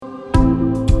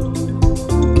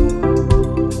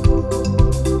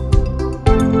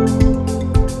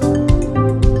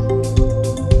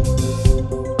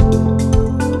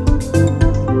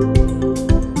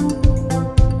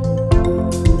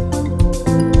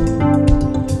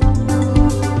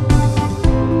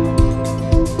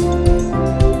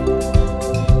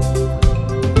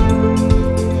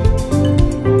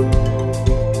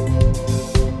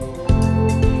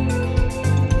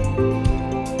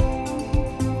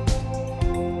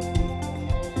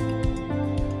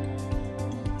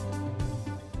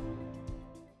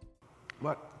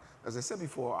as I said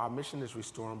before, our mission is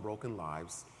restoring broken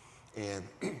lives, and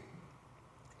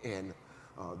and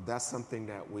that's something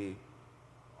that we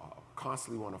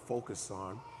constantly want to focus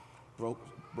on.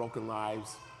 Broken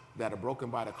lives that are broken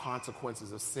by the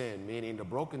consequences of sin, meaning the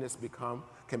brokenness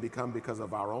can become because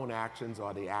of our own actions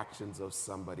or the actions of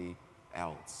somebody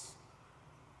else.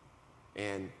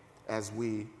 And as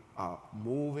we are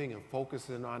moving and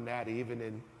focusing on that, even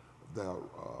in the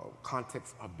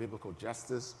context of biblical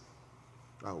justice,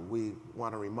 we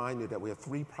want to remind you that we have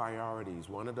 3 priorities.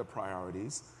 One of the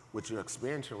priorities, which you're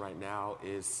experiencing right now,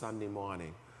 is Sunday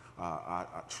morning,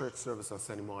 our church service on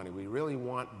Sunday morning. We really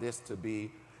want this to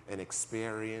be an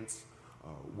experience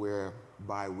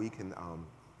whereby we can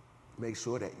make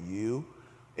sure that you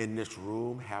in this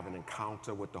room have an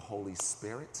encounter with the Holy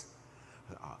Spirit.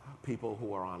 People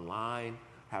who are online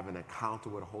have an encounter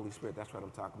with the Holy Spirit. That's what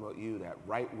I'm talking about, you, that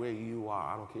right where you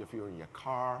are, I don't care if you're in your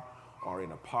car or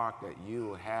in a park, that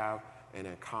you have an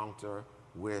encounter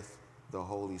with the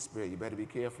Holy Spirit. You better be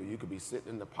careful. You could be sitting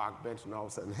in the park bench and all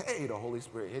of a sudden, hey, the Holy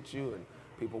Spirit hits you, and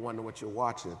people wonder what you're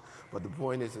watching. But the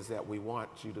point is that we want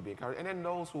you to be encouraged. And then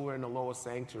those who are in the lower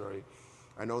sanctuary,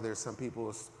 I know there's some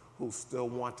people who still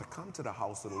want to come to the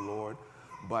house of the Lord,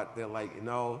 but they're like,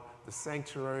 the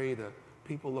sanctuary, the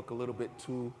people look a little bit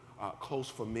too close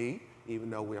for me, even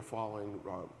though we're following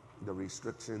the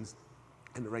restrictions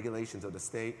and the regulations of the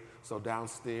state. So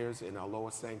downstairs in our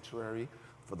lower sanctuary,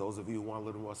 for those of you who want a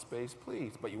little more space,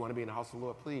 please, but you want to be in the house of the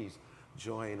Lord, please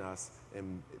join us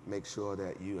and make sure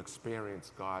that you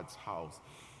experience God's house.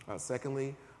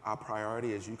 Secondly, our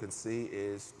priority, as you can see,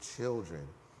 is children.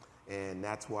 And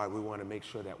that's why we want to make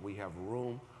sure that we have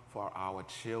room for our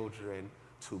children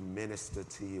to minister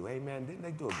to you. Amen. Didn't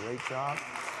they do a great job?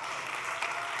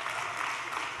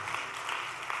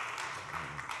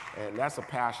 And that's a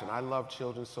passion. I love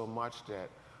children so much that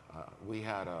we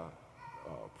had a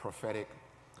prophetic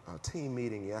team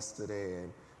meeting yesterday,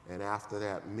 and after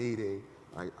that meeting,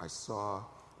 I saw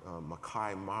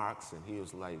Makai Marks, and he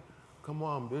was like, "Come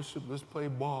on, Bishop, let's play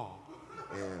ball."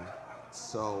 And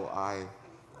so I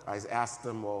asked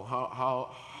him, "Well,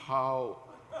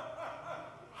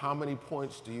 how many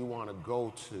points do you want to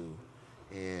go to?"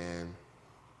 And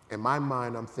in my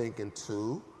mind, I'm thinking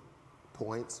 2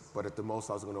 points, but at the most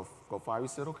I was going to go 5. He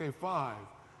said, "Okay, 5."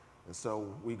 And so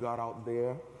we got out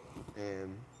there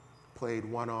and played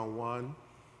one-on-one.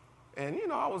 And,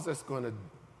 I was just going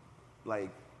to,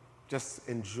 just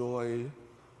enjoy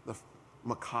the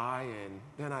Makai. And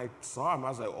then I saw him. I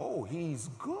was like, oh, he's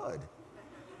good.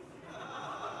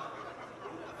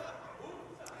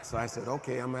 So I said,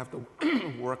 okay, I'm going to have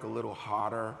to work a little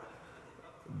harder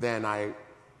than I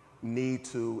need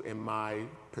to in my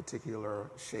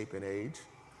particular shape and age.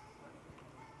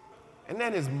 And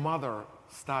then his mother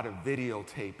started video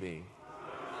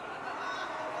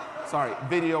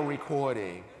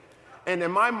recording. And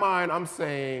in my mind, I'm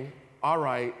saying, all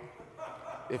right,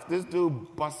 if this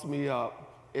dude busts me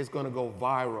up, it's going to go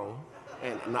viral.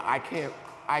 And I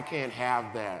can't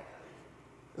have that.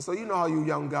 And so you know how you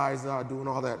young guys are doing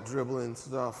all that dribbling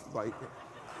stuff.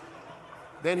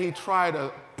 Then he tried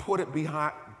to put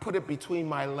it between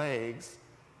my legs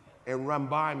and run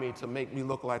by me to make me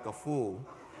look like a fool.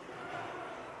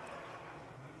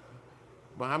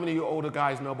 But how many of you older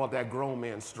guys know about that grown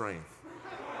man strength?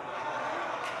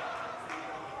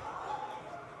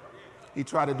 He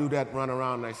tried to do that run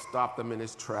around, and I stopped him in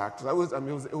his tracks. It was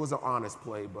an honest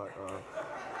play, but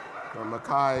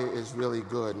Makai is really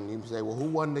good. And you say, well, who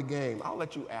won the game? I'll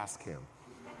let you ask him.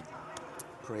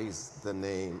 Praise the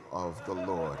name of the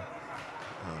Lord.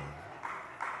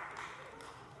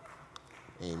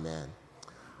 Amen.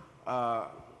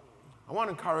 I want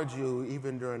to encourage you,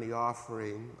 even during the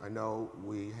offering. I know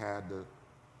we had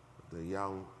the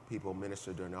young people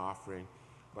minister during the offering,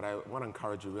 but I want to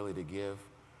encourage you really to give,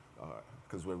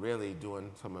 because we're really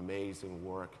doing some amazing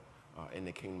work in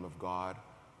the kingdom of God.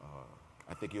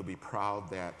 I think you'll be proud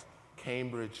that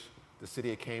Cambridge, the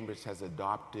city of Cambridge, has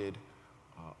adopted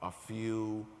a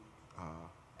few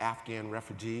Afghan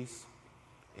refugees,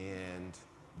 and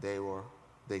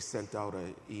they sent out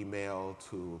an email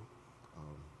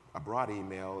a broad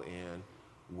email, and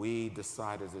we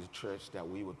decided as a church that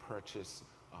we would purchase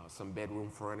some bedroom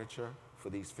furniture for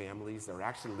these families. They're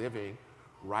actually living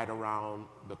right around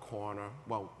the corner,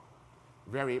 about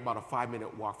a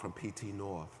 5-minute walk from PT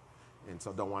North. And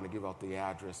so don't want to give out the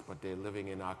address, but they're living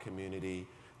in our community.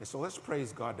 And so let's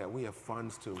praise God that we have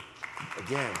funds to,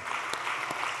 again,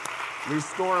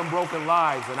 restoring broken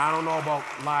lives. And I don't know about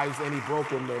lives any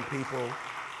broken than people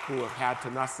who have had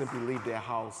to not simply leave their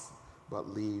house, but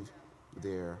leave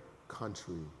their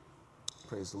country.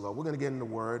 Praise the Lord. We're going to get in the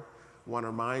Word. I want to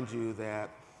remind you that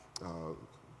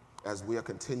as we are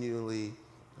continually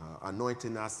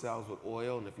anointing ourselves with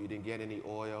oil. And if you didn't get any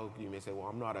oil, you may say, well,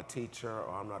 I'm not a teacher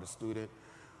or I'm not a student.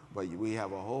 But we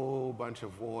have a whole bunch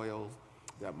of oils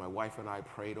that my wife and I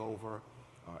prayed over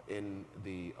in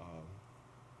the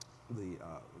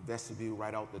vestibule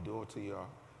right out the door to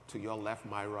your left,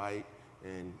 my right,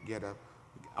 and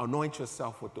anoint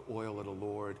yourself with the oil of the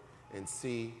Lord and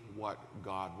see what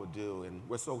God will do. And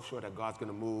we're so sure that God's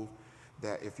going to move,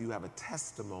 that if you have a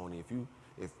testimony,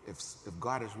 if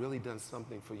God has really done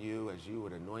something for you as you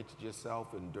had anointed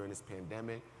yourself and during this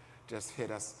pandemic, just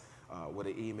hit us with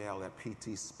an email at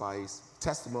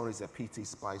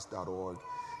testimonies@ptspice.org,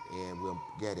 and we'll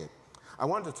get it. I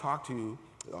wanted to talk to you,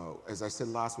 as I said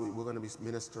last week, we're going to be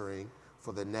ministering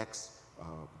for the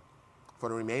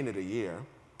remainder of the year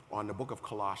on the book of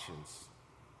Colossians,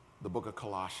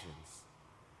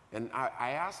 And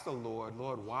I asked the Lord,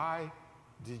 why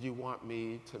did you want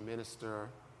me to minister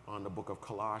on the book of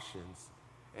Colossians?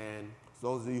 And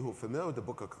those of you who are familiar with the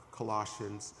book of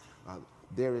Colossians,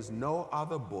 there is no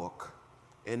other book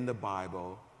in the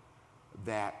Bible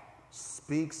that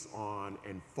speaks on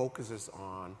and focuses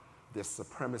on the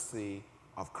supremacy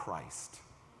of Christ.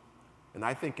 And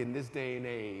I think in this day and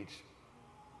age,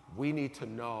 we need to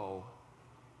know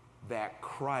that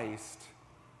Christ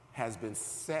has been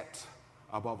set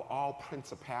above all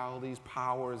principalities,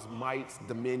 powers, mights,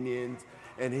 dominions,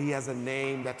 and he has a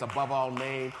name that's above all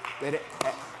names,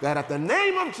 that at the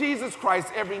name of Jesus Christ,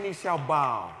 every knee shall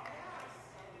bow.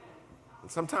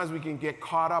 And sometimes we can get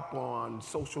caught up on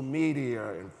social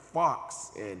media and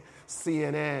Fox and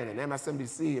CNN and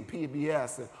MSNBC and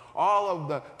PBS and all of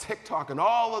the TikTok and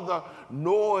all of the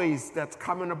noise that's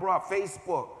coming abroad,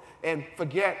 Facebook, and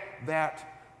forget that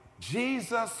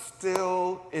Jesus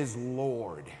still is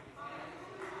Lord.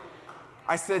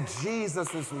 I said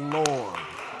Jesus is Lord.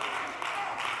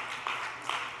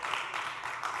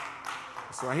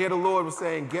 So I hear the Lord was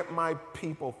saying, get my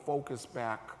people focused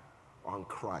back on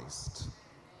Christ.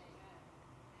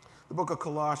 The book of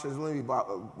Colossians, why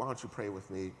don't you pray with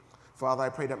me? Father, I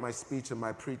pray that my speech and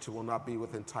my preaching will not be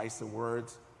with enticing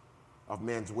words of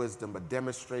man's wisdom, but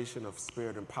demonstration of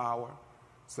spirit and power,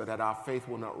 so that our faith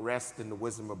will not rest in the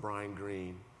wisdom of Brian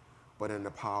Green, but in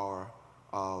the power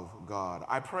of God.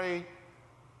 I pray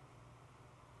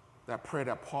that prayer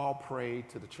that Paul prayed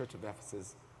to the church of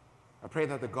Ephesus. I pray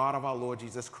that the God of our Lord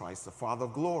Jesus Christ, the Father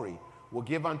of glory, will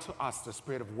give unto us the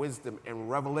spirit of wisdom and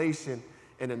revelation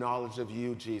in the knowledge of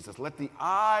you, Jesus. Let the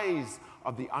eyes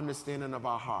of the understanding of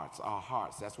our hearts,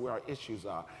 that's where our issues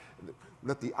are.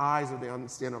 Let the eyes of the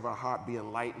understanding of our heart be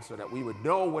enlightened, so that we would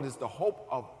know what is the hope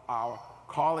of our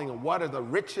calling and what are the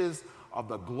riches of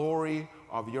the glory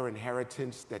of your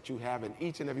inheritance that you have in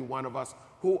each and every one of us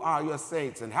who are your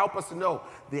saints. And help us to know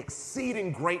the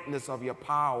exceeding greatness of your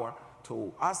power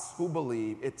to us who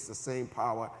believe. It's the same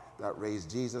power that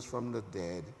raised Jesus from the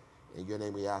dead. In your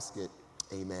name we ask it.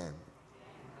 Amen.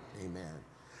 Amen.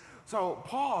 So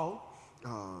Paul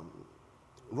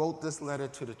wrote this letter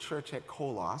to the church at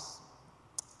Colossus.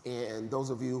 And those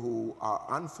of you who are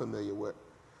unfamiliar with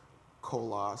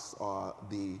Colossus, are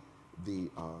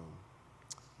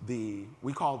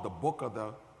we call it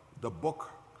the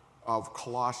book of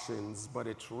Colossians, but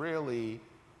it's really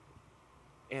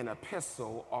an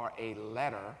epistle or a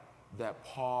letter that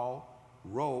Paul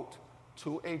wrote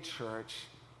to a church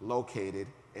located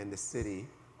in the city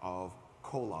of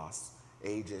Colossae,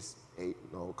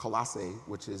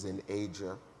 which is in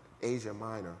Asia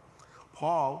Minor.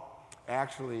 Paul,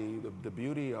 actually, the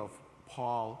beauty of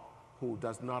Paul, who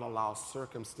does not allow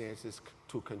circumstances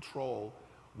to control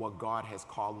what God has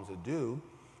called him to do,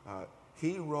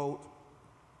 he wrote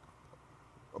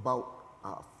about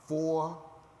 4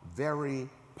 very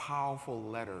powerful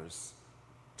letters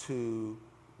to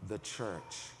the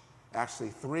church. Actually,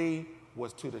 3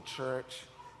 was to the church,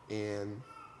 and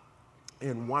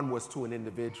 1 was to an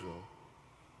individual.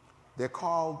 They're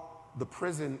called the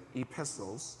prison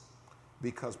epistles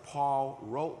because Paul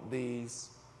wrote these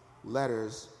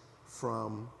letters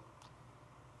from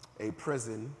a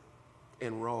prison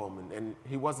in Rome, and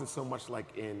he wasn't so much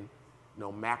like in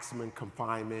maximum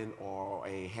confinement or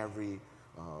a heavy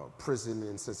prison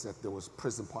in the sense that there was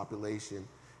prison population.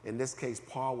 In this case,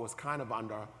 Paul was kind of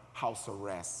under house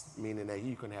arrest, meaning that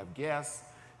he could have guests,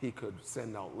 he could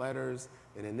send out letters,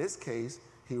 and in this case,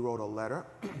 he wrote a letter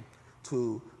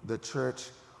to the church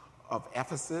of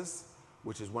Ephesus,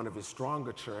 which is one of his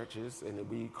stronger churches, and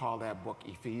we call that book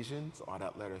Ephesians, or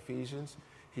that letter Ephesians.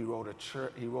 He wrote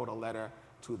a letter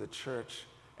to the church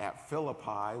at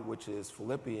Philippi, which is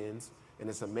Philippians, and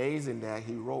it's amazing that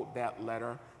he wrote that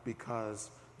letter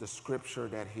because the scripture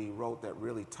that he wrote that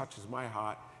really touches my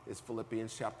heart is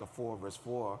Philippians chapter 4, verse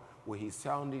 4, where he's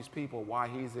telling these people why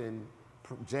he's in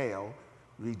jail,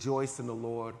 rejoice in the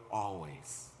Lord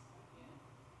always.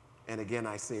 And again,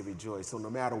 I say rejoice. So no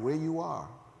matter where you are,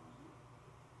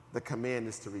 the command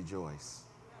is to rejoice.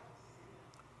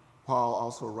 Paul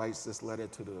also writes this letter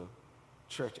to the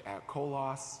church at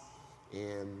Colossus,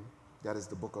 and that is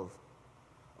the book of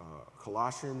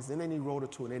Colossians. And then he wrote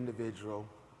it to an individual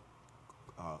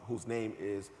whose name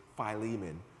is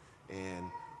Philemon, and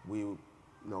we'll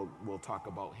talk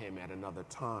about him at another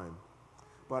time.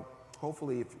 But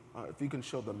hopefully, if you can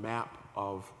show the map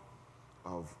of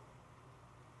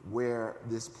where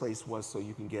this place was, so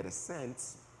you can get a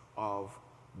sense of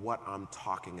what I'm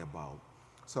talking about.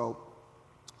 So,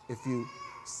 if you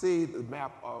see the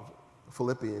map of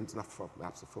Philippians, not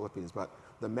maps of Philippians, but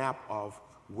the map of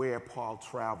where Paul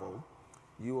traveled,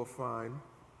 you will find,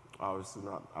 it's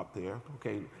not up there.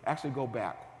 Okay, actually go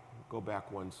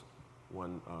back one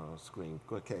screen.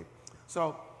 Okay,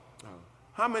 so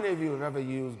how many of you have ever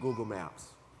used Google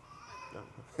Maps?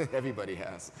 Everybody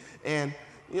has. And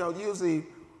usually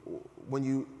when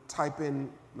you type in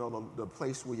the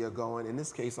place where you're going, in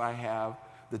this case I have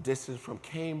the distance from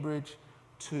Cambridge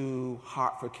to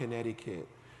Hartford, Connecticut.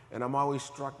 And I'm always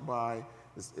struck by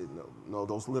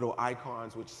those little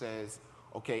icons which says,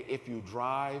 okay, if you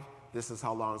drive, this is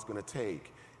how long it's going to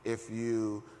take. If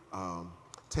you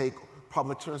take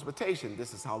public transportation,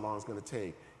 this is how long it's going to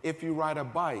take. If you ride a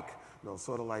bike,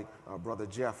 sort of like Brother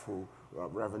Jeff,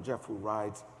 Reverend Jeff, who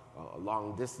rides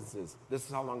long distances, this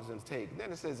is how long it's going to take.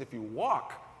 Then it says if you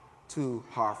walk to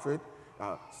Hartford,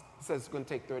 it says it's going to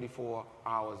take 34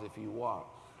 hours if you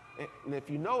walk. And if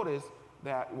you notice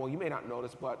that, well, you may not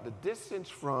notice, but the distance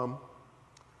from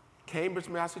Cambridge,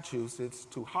 Massachusetts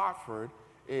to Hartford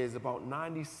is about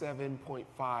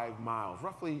 97.5 miles.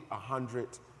 Roughly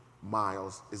 100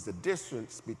 miles is the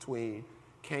distance between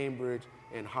Cambridge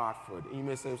and Hartford. And you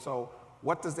may say, so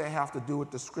what does that have to do with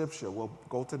the scripture? Well,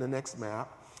 go to the next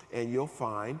map, and you'll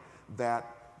find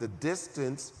that the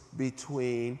distance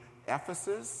between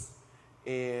Ephesus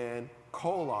and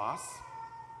Colossus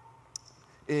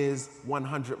is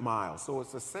 100 miles. So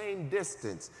it's the same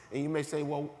distance. And you may say,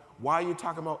 well, why are you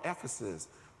talking about Ephesus?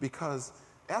 Because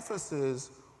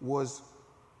Ephesus was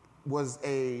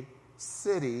a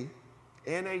city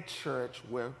and a church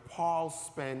where Paul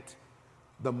spent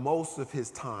the most of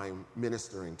his time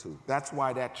ministering to. That's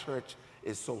why that church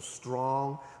is so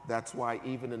strong. That's why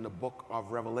even in the book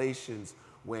of Revelations,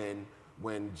 when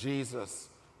Jesus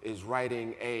is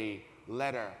writing a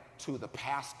letter to the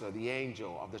pastor, the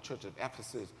angel of the church of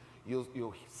Ephesus,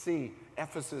 you'll see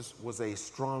Ephesus was a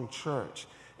strong church.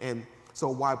 And so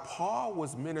while Paul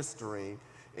was ministering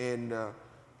in the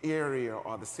area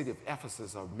or the city of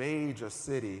Ephesus, a major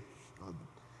city,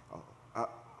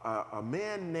 a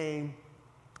man named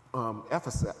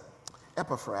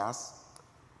Epaphras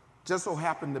just so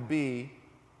happened to be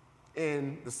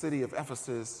in the city of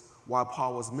Ephesus while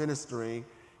Paul was ministering.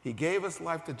 He gave his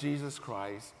life to Jesus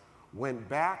Christ, went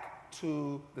back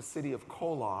to the city of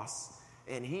Colossus,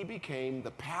 and he became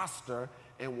the pastor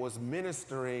and was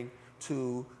ministering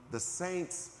to the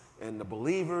saints and the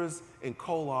believers in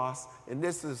Colossus. And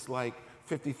this is like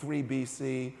 53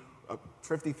 BC,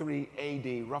 53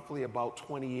 AD, roughly about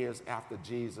 20 years after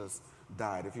Jesus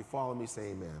died. If you follow me, say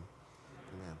amen.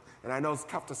 Amen. And I know it's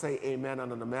tough to say amen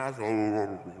under the mask.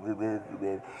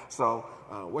 So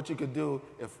what you could do,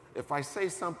 if I say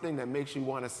something that makes you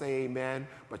want to say amen,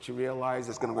 but you realize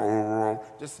it's going to go,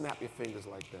 just snap your fingers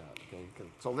like that. Okay.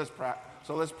 So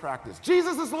let's practice.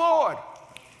 Jesus is Lord.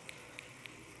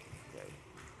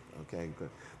 Okay, good.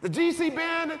 The GC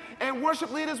band and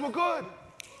worship leaders were good.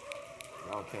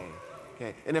 Okay.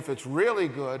 And if it's really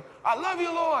good, I love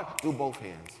you, Lord. Do both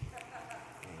hands.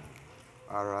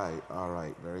 All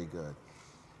right, very good.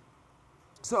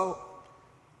 So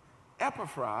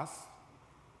Epaphras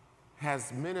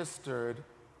has ministered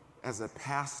as a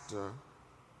pastor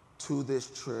to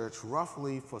this church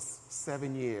roughly for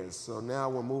 7 years. So now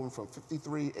we're moving from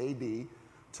 53 AD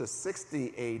to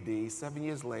 60 AD, 7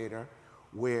 years later,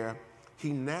 where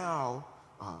he now,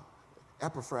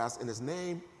 Epaphras, and his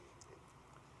name,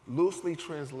 loosely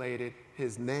translated,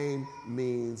 his name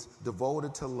means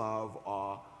devoted to love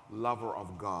or lover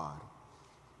of God.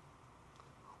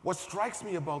 What strikes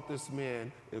me about this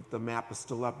man, if the map is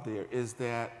still up there, is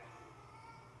that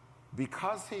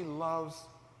because he loves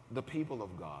the people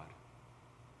of God,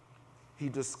 he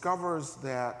discovers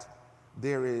that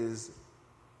there is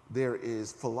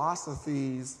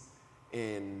philosophies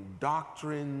and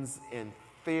doctrines and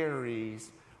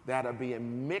theories that are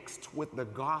being mixed with the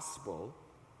gospel,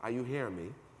 are you hearing me?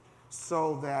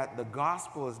 So that the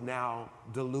gospel is now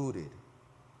diluted.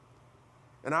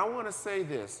 And I want to say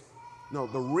this. No,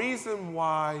 the reason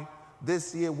why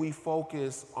this year we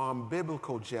focus on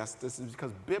biblical justice is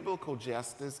because biblical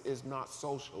justice is not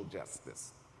social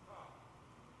justice.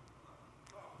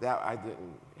 That I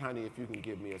didn't, honey, if you can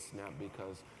give me a snap,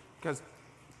 because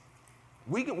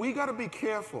we got to be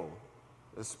careful,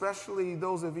 especially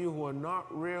those of you who are not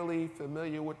really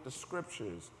familiar with the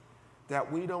scriptures,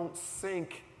 that we don't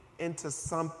sink into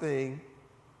something,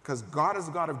 because God is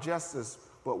a God of justice,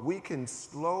 but we can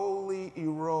slowly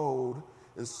erode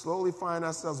and slowly find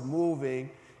ourselves moving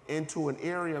into an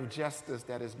area of justice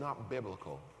that is not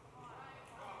biblical.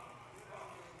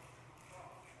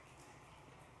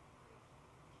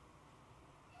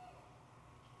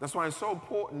 That's why it's so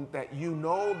important that you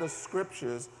know the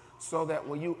scriptures so that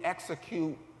when you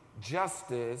execute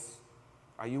justice,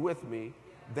 are you with me,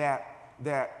 that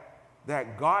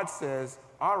God says,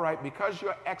 all right, because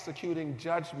you're executing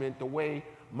judgment the way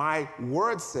my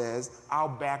word says, I'll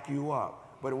back you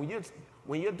up. But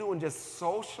when you're doing just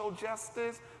social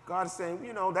justice, God is saying,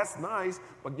 you know, that's nice,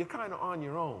 but you're kind of on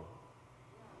your own.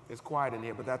 It's quiet in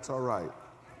here, but that's all right.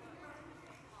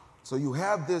 So you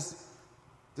have this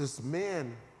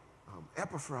man,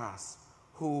 Epaphras,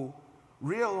 who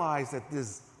realized that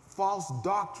there's false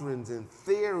doctrines and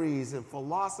theories and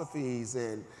philosophies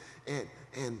and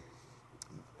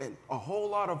a whole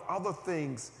lot of other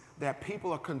things that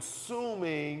people are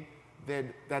consuming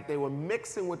that they were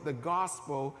mixing with the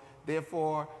gospel,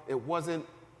 therefore it wasn't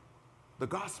the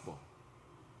gospel.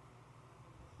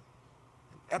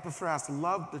 Epaphras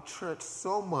loved the church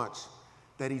so much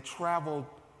that he traveled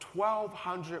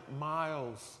 1,200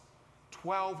 miles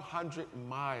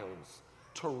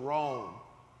to Rome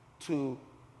to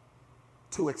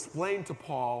explain to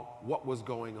Paul what was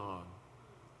going on.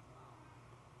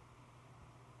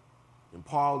 And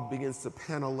Paul begins to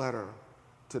pen a letter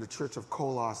to the church of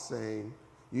Colossus saying,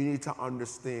 you need to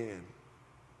understand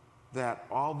that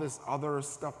all this other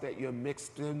stuff that you're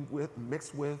mixed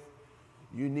with,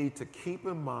 you need to keep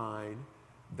in mind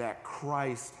that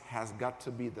Christ has got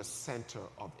to be the center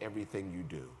of everything you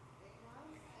do.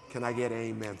 Can I get an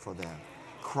amen for that?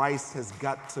 Christ has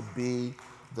got to be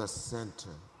the center.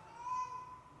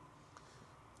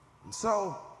 And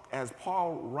so, as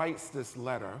Paul writes this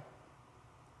letter,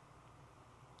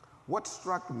 what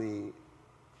struck me,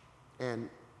 and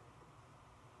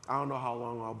I don't know how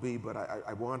long I'll be, but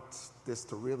I want this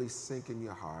to really sink in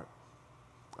your heart.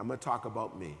 I'm going to talk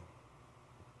about me.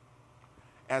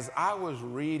 As I was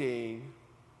reading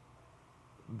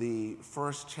the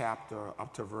first chapter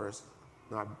up to verse,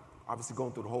 now I'm obviously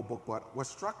going through the whole book, but what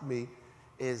struck me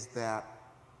is the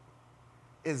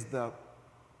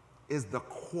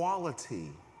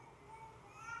quality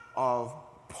of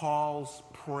Paul's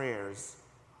prayers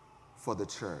for the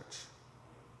church.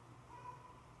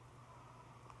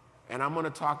 And I'm going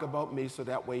to talk about me so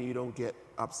that way you don't get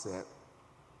upset.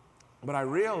 But I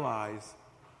realized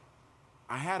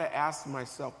I had to ask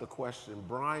myself the question,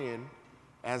 Brian,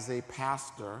 as a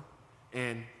pastor,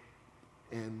 and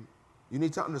you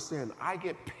need to understand, I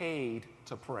get paid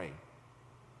to pray.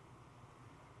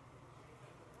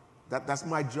 That's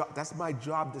my job. That's my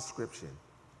job description.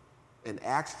 In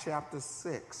Acts chapter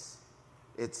 6,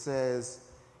 it says,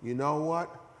 you know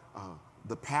what?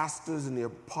 The pastors and the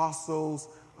apostles,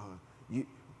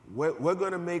 we're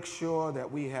going to make sure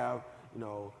that we have,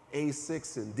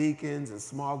 A6 and deacons and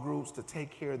small groups to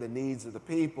take care of the needs of the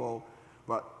people.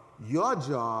 But your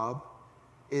job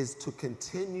is to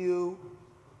continue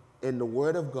in the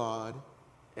Word of God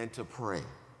and to pray.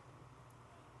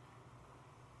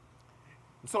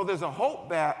 So there's a hope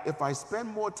that if I spend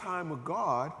more time with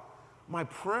God, my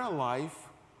prayer life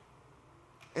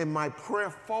and my prayer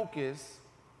focus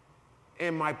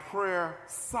and my prayer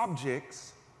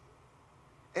subjects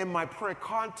and my prayer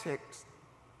context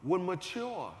would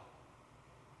mature.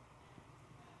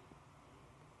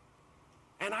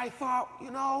 And I thought,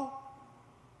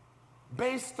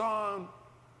 based on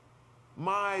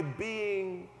my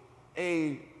being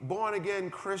a born-again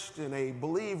Christian, a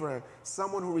believer,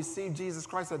 someone who received Jesus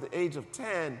Christ at the age of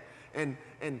 10, and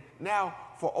now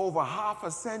for over half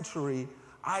a century,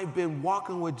 I've been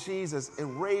walking with Jesus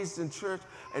and raised in church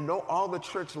and know all the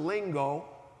church lingo,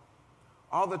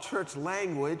 all the church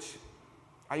language.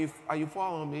 Are you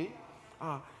following me?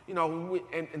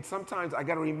 And sometimes I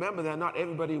got to remember that not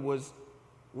everybody was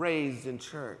raised in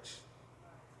church.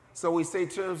 So we say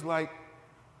terms like,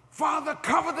 Father,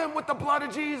 cover them with the blood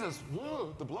of Jesus.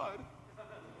 Whoa, the blood.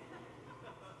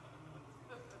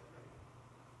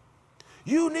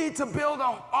 You need to build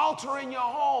an altar in your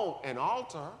home. An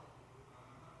altar?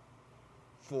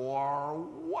 For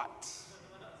what?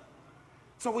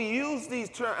 So we use these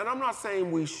terms, and I'm not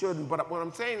saying we shouldn't, but what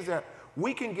I'm saying is that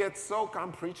we can get so,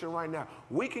 I'm preaching right now,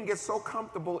 we can get so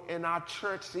comfortable in our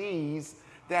churchese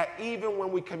that even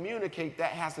when we communicate,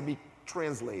 that has to be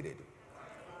translated.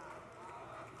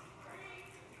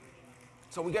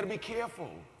 So we got to be careful.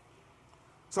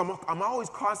 So I'm always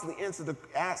constantly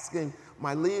asking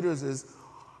my leaders is,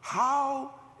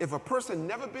 how, if a person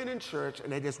never been in church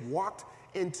and they just walked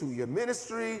into your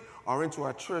ministry or into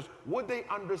our church, would they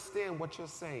understand what you're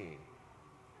saying?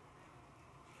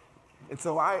 And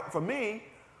so for me,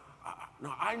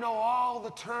 I know all the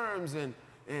terms and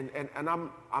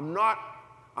I'm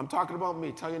talking about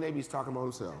me. Tell your neighbor he's talking about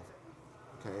himself.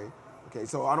 Okay,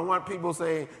 so I don't want people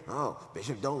saying, oh,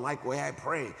 Bishop don't like the way I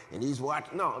pray and he's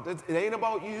watching. No, it ain't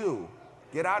about you.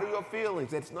 Get out of your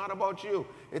feelings. It's not about you.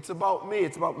 It's about me.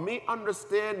 It's about me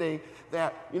understanding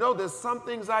that, there's some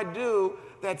things I do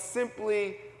that's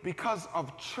simply because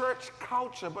of church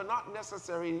culture, but not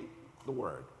necessarily the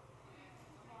word.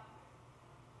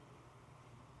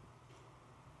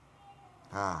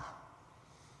 And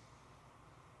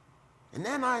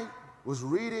then I was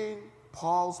reading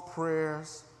Paul's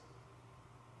prayers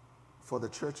for the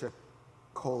church at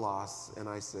Colossus, and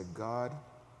I said, God,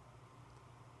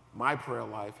 my prayer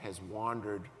life has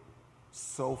wandered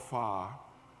so far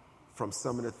from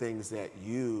some of the things that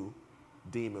you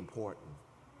deem important.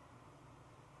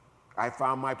 I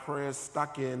found my prayers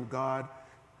stuck in, God,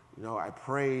 I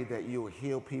pray that you will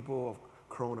heal people of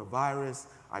coronavirus.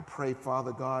 I pray,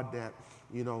 Father God, that,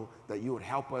 that you would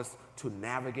help us to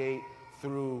navigate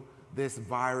through this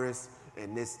virus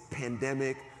and this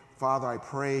pandemic. Father, I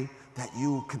pray that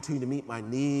you continue to meet my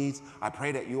needs. I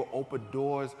pray that you'll open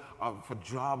doors for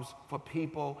jobs for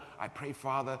people. I pray,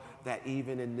 Father, that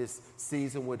even in this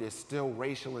season where there's still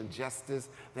racial injustice,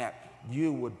 that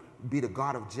you would be the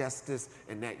God of justice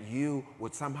and that you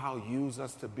would somehow use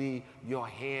us to be your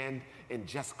hand in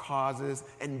just causes.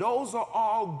 And those are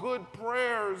all good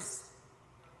prayers.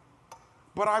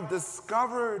 But I've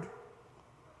discovered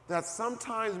that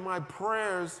sometimes my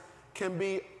prayers can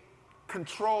be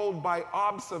controlled by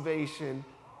observation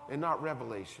and not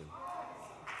revelation.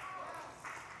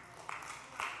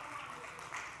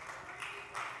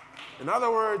 In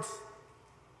other words,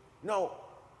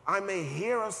 I may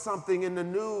hear of something in the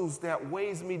news that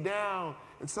weighs me down,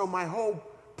 and so my whole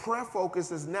prayer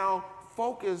focus is now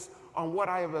focused on what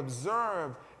I have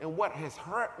observed and what has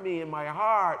hurt me in my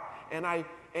heart, and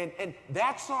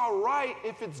that's all right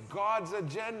if it's God's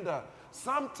agenda.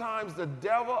 Sometimes the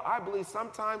devil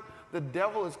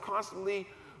is constantly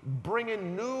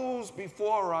bringing news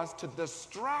before us to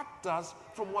distract us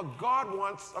from what God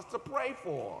wants us to pray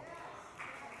for.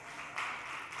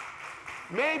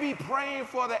 Maybe praying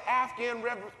for the Afghan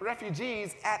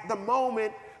refugees at the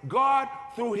moment, God,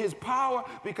 through his power,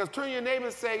 because turn to your neighbor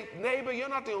and say, neighbor, you're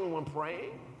not the only one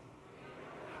praying.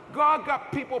 God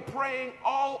got people praying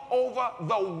all over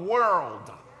the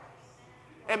world.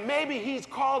 And maybe he's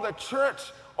called a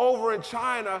church over in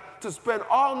China to spend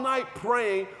all night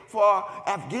praying for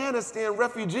Afghanistan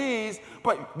refugees,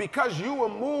 but because you were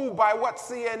moved by what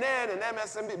CNN and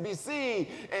MSNBC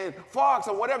and Fox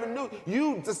and whatever news,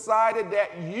 you decided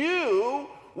that you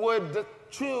would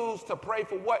choose to pray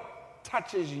for what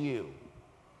touches you.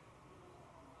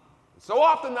 So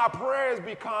often our prayers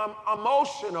become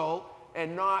emotional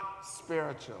and not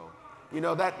spiritual.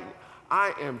 That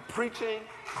I am preaching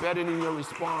better than you're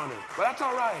responding, but that's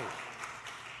all right.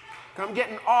 I'm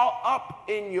getting all up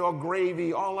in your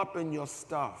gravy, all up in your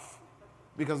stuff,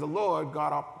 because the Lord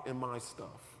got up in my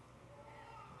stuff.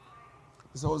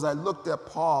 So as I looked at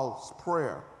Paul's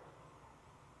prayer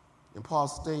and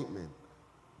Paul's statement,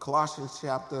 Colossians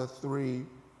chapter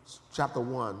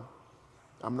 1,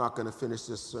 I'm not going to finish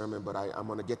this sermon, but I'm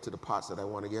going to get to the parts that I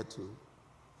want to get to.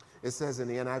 It says in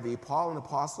the NIV, Paul, an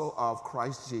apostle of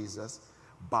Christ Jesus,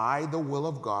 by the will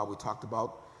of God, we talked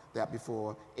about that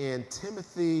before, and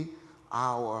Timothy,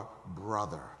 our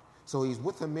brother. So he's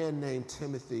with a man named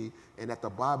Timothy, and at the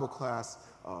Bible class,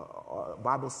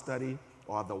 Bible study,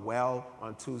 or the well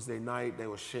on Tuesday night, they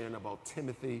were sharing about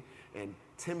Timothy, and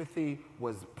Timothy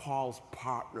was Paul's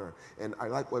partner. And I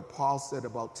like what Paul said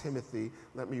about Timothy.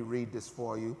 Let me read this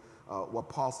for you. What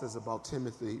Paul says about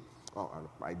Timothy.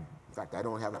 In fact, I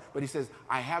don't have it. But he says,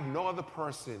 I have no other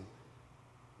person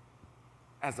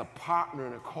as a partner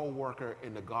and a co-worker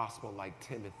in the gospel like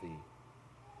Timothy.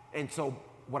 And so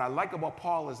what I like about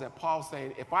Paul is that Paul's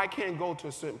saying, if I can't go to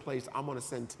a certain place, I'm going to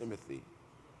send Timothy.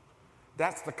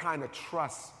 That's the kind of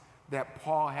trust that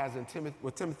Paul has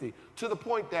with Timothy, to the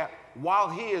point that while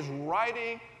he is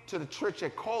writing to the church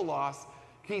at Colossae,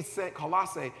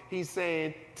 he's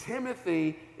saying,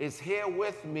 Timothy is here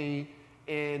with me,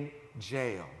 in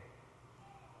jail.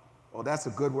 Oh, that's a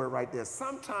good word right there.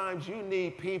 Sometimes you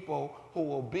need people who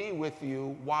will be with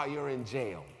you while you're in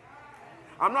jail.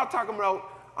 I'm not talking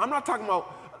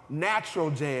about natural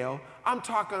jail. I'm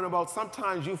talking about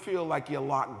sometimes you feel like you're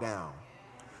locked down.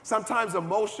 Sometimes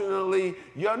emotionally,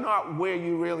 you're not where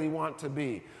you really want to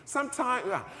be. Sometimes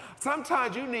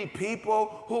you need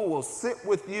people who will sit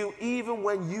with you even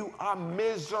when you are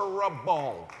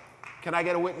miserable. Can I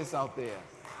get a witness out there?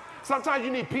 Sometimes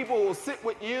you need people who will sit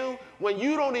with you when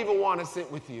you don't even want to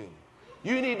sit with you.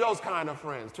 You need those kind of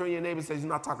friends. Turn to your neighbor and say, he's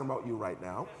not talking about you right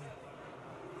now.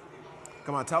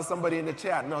 Come on, tell somebody in the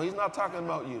chat, no, he's not talking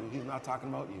about you. He's not talking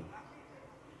about you.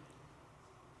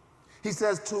 He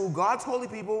says to God's holy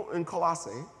people in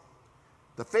Colossae,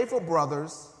 the faithful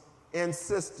brothers and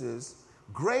sisters,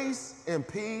 grace and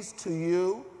peace to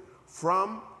you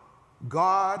from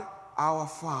God our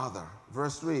Father.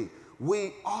 Verse 3,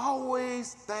 we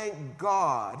always thank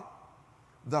God,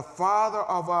 the Father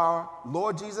of our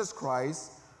Lord Jesus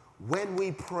Christ, when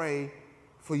we pray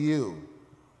for you.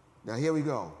 Now here we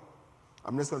go.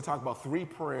 I'm just going to talk about 3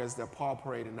 prayers that Paul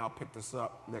prayed, and I'll pick this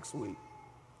up next week.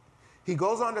 He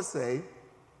goes on to say,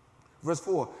 verse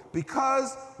 4,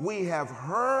 because we have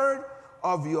heard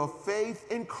of your faith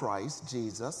in Christ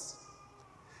Jesus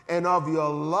and of your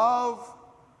love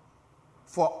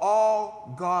for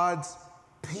all God's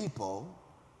people.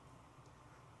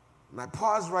 And I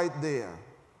paused right there.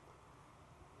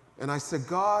 And I said,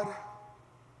 God,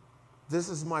 this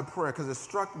is my prayer, because it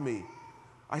struck me.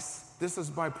 This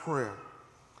is my prayer.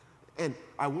 And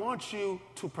I want you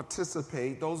to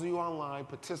participate. Those of you online,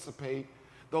 participate.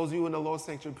 Those of you in the Lord's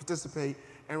Sanctuary, participate.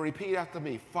 And repeat after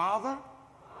me. Father,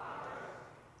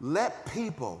 let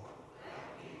people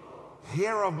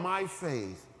hear of my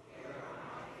faith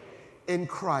in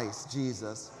Christ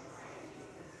Jesus.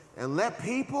 And let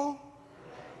people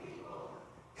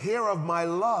hear of my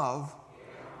love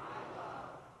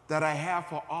that I have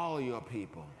for all of your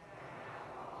people.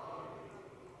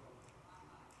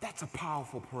 That's a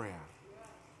powerful prayer.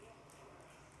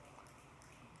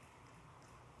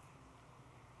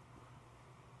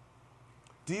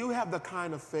 Do you have the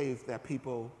kind of faith that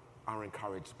people are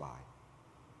encouraged by?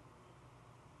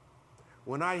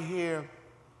 When I hear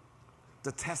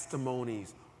the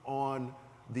testimonies on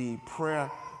the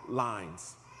prayer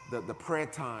lines, the prayer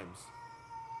times,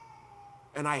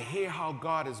 and I hear how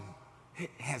God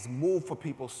has moved for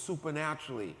people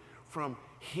supernaturally, from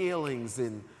healings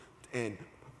and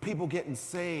people getting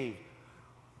saved.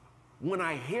 When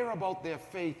I hear about their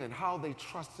faith and how they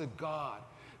trusted God,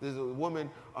 there's a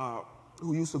woman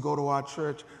who used to go to our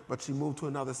church, but she moved to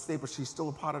another state, but she's still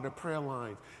a part of the prayer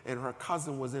line. And her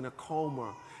cousin was in a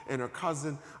coma, and her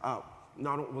cousin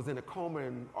was in a coma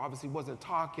and obviously wasn't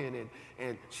talking,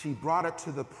 and she brought it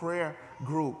to the prayer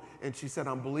group, and she said,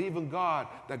 I'm believing God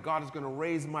that God is going to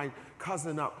raise my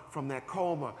cousin up from that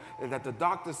coma, and that the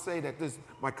doctors say that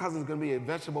my cousin's going to be a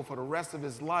vegetable for the rest of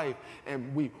his life.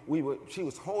 And she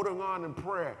was holding on in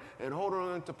prayer and holding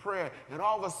on to prayer, and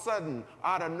all of a sudden,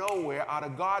 out of nowhere, out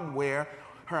of Godwhere,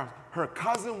 her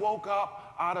cousin woke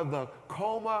up out of the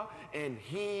coma, and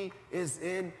he is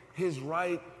in his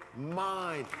right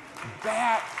mind.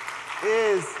 That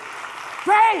is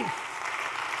faith.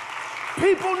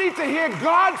 People need to hear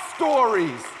God's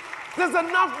stories. There's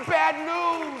enough bad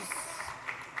news.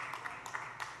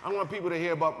 I want people to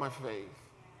hear about my faith.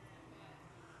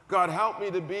 God, help me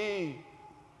to be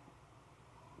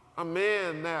a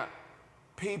man that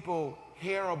people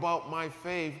hear about my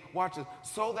faith, watch it,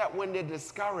 so that when they're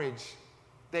discouraged,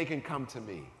 they can come to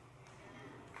me.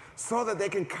 So that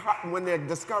when they're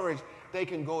discouraged, they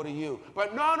can go to you.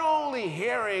 But not only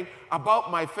hearing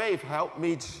about my faith, help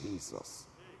me, Jesus.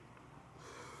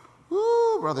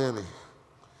 Woo, Brother Emmy.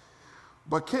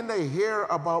 But can they hear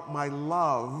about my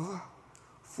love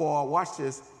for, watch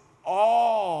this,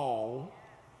 all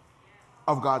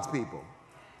of God's people?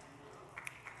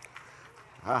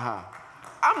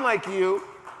 I'm like you.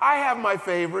 I have my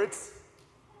favorites.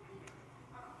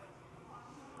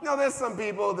 You know, there's some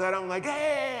people that I'm like,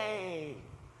 hey.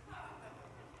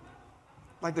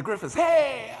 Like the Griffiths,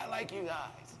 hey, I like you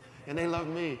guys. And they love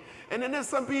me. And then there's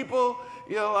some people,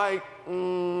 you're like,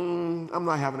 I'm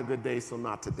not having a good day, so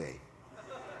not today.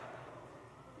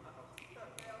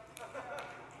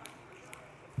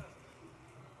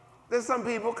 There's some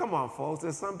people, come on, folks,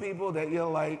 there's some people that you're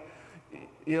like,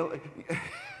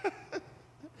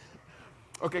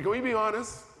 okay, can we be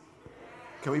honest?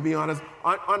 Can we be honest?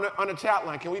 On the chat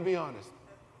line, can we be honest?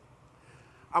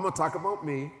 I'm going to talk about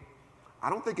me. I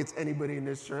don't think it's anybody in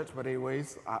this church, but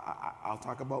anyways, I'll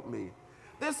talk about me.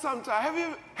 There's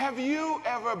sometimes, have you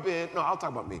ever been, no, I'll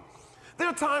talk about me. There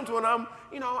are times when I'm,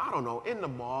 I don't know, in the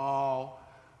mall,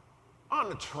 on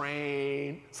the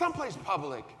train, someplace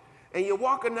public, and you're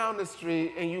walking down the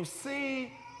street and you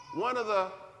see one of the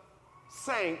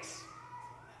saints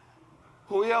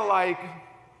who you're like,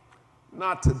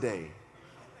 not today.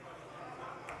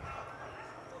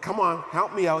 Come on,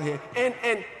 help me out here. And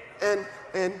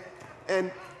I'm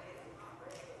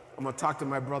gonna talk to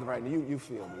my brother right now. You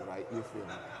feel me, right? You feel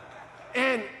me.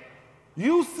 And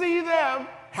you see them,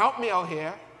 help me out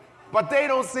here, but they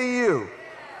don't see you.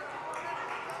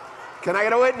 Can I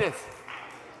get a witness?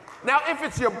 Now, if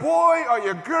it's your boy or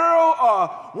your girl or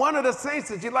one of the saints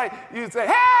that you like, you say,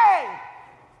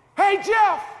 hey,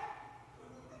 Jeff.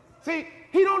 See,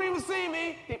 he don't even see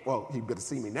me. He better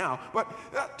see me now, but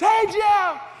hey,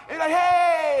 Jeff. And like,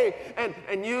 hey.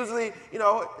 And usually,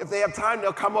 if they have time,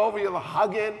 they'll come over, you'll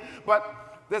hugging.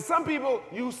 But there's some people,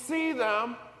 you see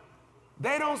them,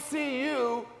 they don't see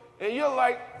you, and you're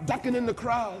like ducking in the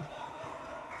crowd.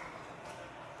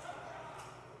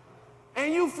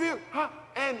 And you feel,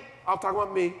 and I'll talk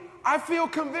about me, I feel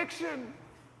conviction.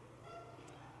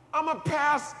 I'm a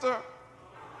pastor.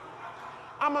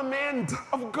 I'm a man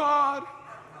of God.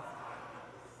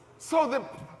 So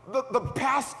the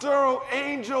pastoral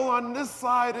angel on this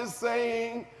side is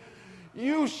saying,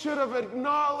 you should have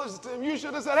acknowledged him. You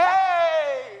should have said,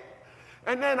 hey.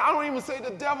 And then I don't even say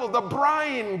the devil, the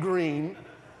Brian Green,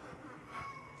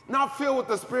 not filled with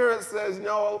the Spirit, says,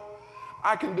 no,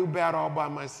 I can do bad all by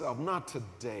myself. Not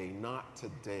today, not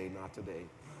today, not today.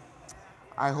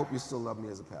 I hope you still love me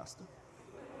as a pastor.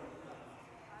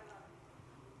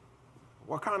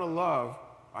 What kind of love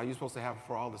are you supposed to have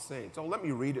for all the saints? So let me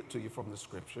read it to you from the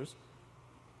scriptures.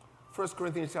 1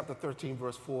 Corinthians chapter 13,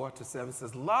 verse 4 to 7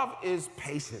 says, love is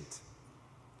patient.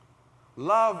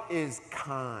 Love is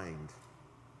kind.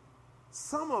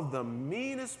 Some of the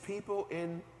meanest people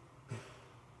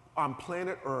on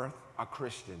planet Earth are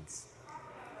Christians.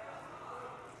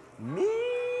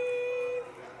 Mean.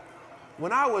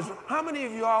 When I was, how many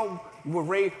of y'all were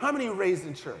raised, how many raised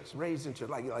in church? Raised in church,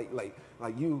 like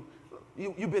you've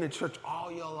been in church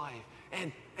all your life.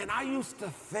 And I used to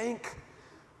think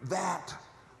that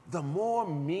the more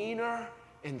meaner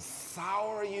and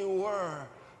sour you were,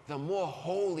 the more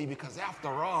holy, because after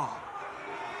all,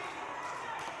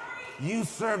 you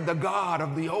serve the God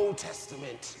of the Old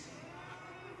Testament.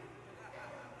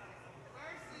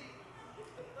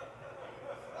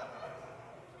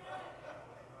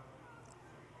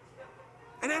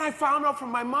 And then I found out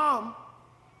from my mom,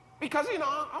 because,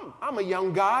 I'm a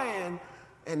young guy,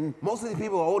 and most of these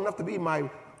people are old enough to be my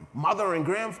mother and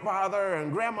grandfather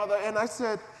and grandmother. And I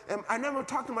said, and I never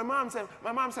talked to my mom.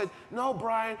 My mom said, no,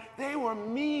 Brian, they were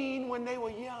mean when they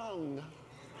were young.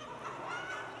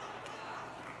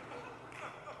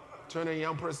 Turn to a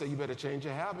young person and say, you better change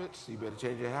your habits. You better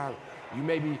change your habits.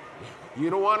 You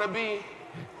don't want to be.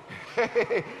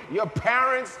 Your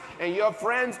parents and your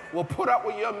friends will put up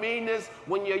with your meanness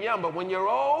when you're young, but when you're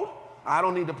old, I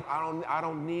don't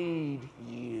need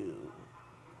you.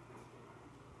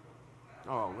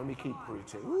 Oh, let me keep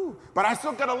preaching. Ooh. But I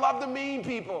still gotta love the mean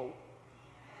people.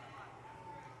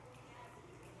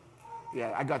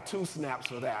 Yeah, I got 2 snaps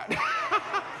for that.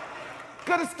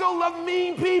 Gotta still love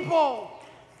mean people.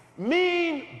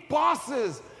 Mean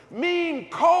bosses, mean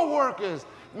co-workers,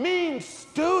 mean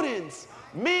students,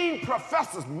 mean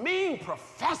professors,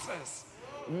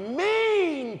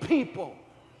 mean people.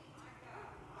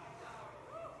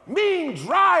 Mean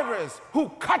drivers who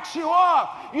cut you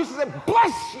off. You should say,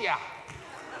 bless ya.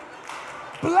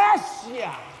 Bless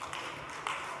ya.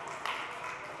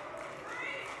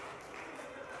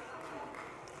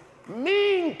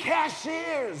 Mean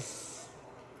cashiers.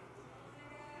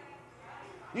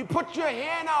 You put your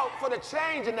hand out for the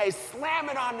change and they slam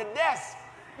it on the desk.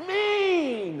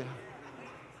 Mean.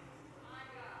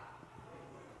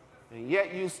 And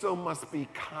yet you still must be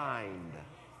kind.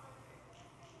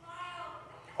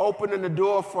 Opening the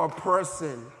door for a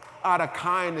person out of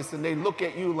kindness and they look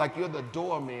at you like you're the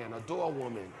doorman or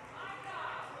doorwoman.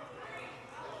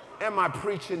 Am I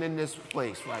preaching in this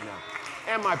place right now?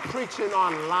 Am I preaching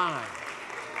online?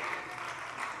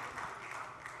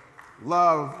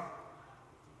 Love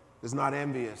is not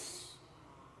envious.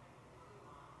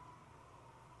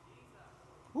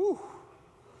 Whew.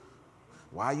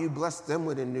 Why you bless them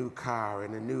with a new car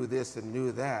and a new this and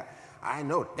new that? I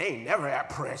know they ain't never at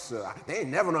pressure. They ain't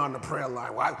never on the prayer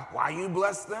line. Why you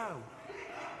bless them?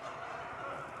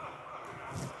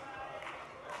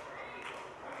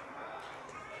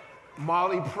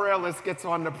 Molly Prayerless gets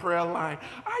on the prayer line.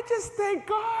 I just thank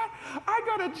God I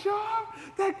got a job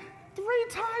that 3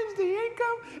 times the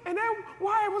income. And then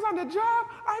while I was on the job,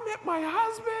 I met my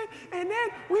husband. And then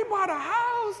we bought a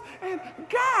house. And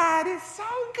God is so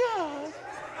good.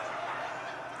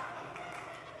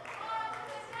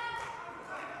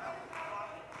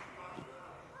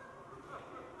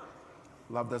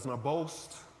 Love does not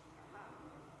boast.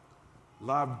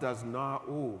 Love does not,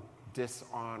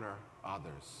 dishonor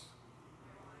others.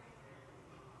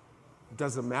 It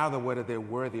doesn't matter whether they're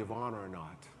worthy of honor or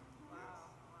not.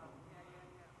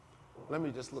 Let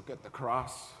me just look at the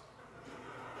cross.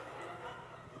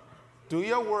 Do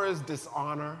your words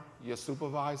dishonor your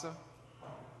supervisor?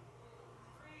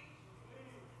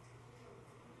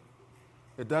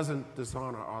 It doesn't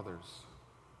dishonor others.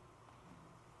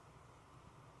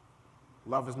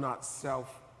 Love is not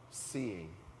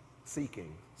self-seeking.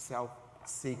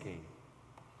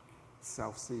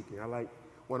 I like,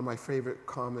 one of my favorite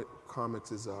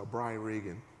comics is Brian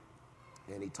Regan,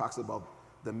 and he talks about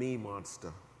the me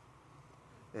monster.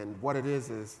 And what it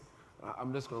is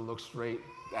I'm just going to look straight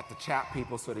at the chat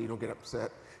people so that you don't get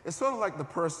upset. It's sort of like the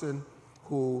person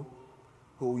who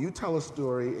you tell a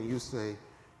story and you say,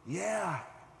 yeah,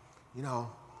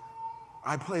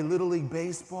 I play Little League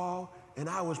Baseball and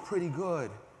I was pretty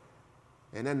good.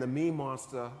 And then the me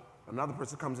monster, another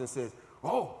person comes in and says,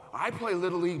 oh, I play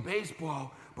Little League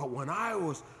Baseball, but when I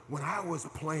was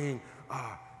playing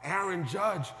Aaron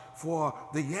Judge for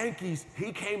the Yankees,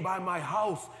 he came by my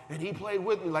house and he played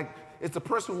with me. Like, it's a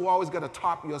person who always got to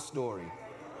top your story.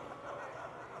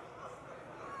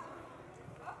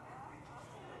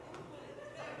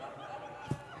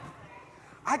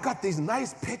 I got these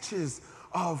nice pictures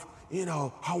of,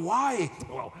 Hawaii.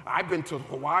 Well, I've been to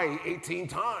Hawaii 18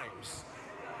 times.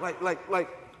 Like,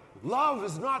 love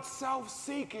is not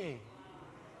self-seeking.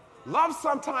 Love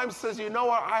sometimes says, you know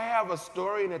what, I have a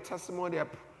story and a testimony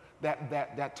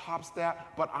that tops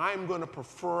that, but I'm going to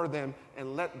prefer them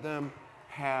and let them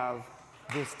have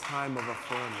this time of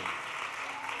affirming.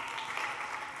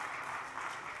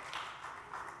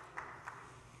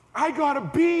 I got a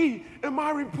B in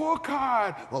my report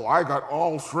card. Well, I got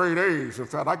all straight A's. In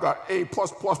fact, I got A++++.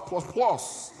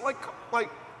 Like,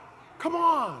 come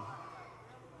on.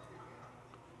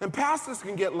 And pastors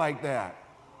can get like that.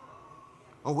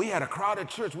 Oh, we had a crowded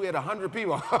church. We had 100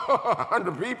 people.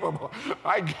 100 people.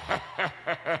 I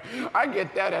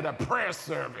get that at a prayer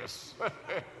service.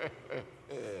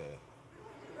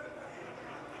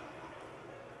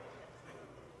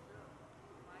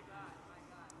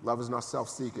 Love is not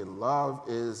self-seeking. Love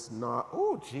is not,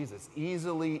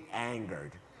 easily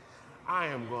angered. I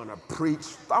am going to preach.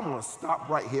 I'm going to stop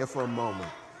right here for a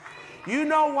moment. You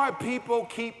know why people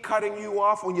keep cutting you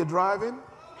off when you're driving?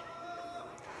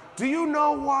 Do you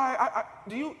know why?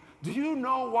 Do you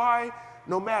know why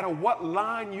no matter what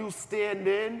line you stand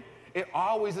in, it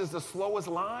always is the slowest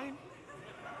line?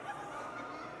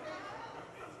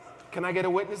 Can I get a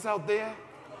witness out there?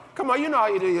 Come on, you know how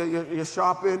you do. You're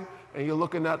shopping and you're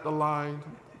looking at the line,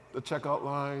 the checkout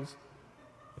lines,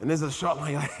 and there's a short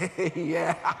line. Like, hey,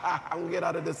 yeah, I'm gonna get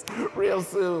out of this real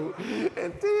soon.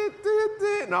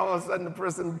 And all of a sudden, the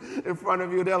person in front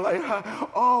of you, they're like,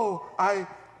 I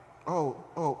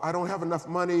don't have enough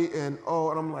money, and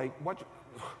I'm like, what?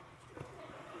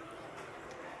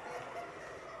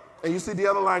 And you see the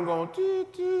other line going,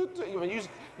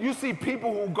 you see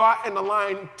people who got in the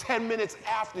line 10 minutes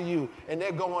after you, and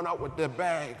they're going out with their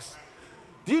bags.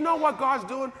 Do you know what God's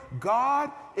doing?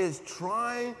 God is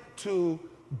trying to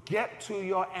get to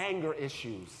your anger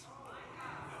issues.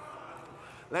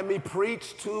 Let me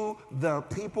preach to the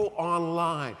people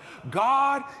online.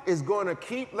 God is going to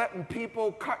keep letting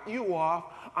people cut you off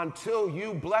until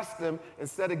you bless them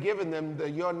instead of giving them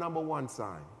your number one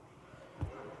sign.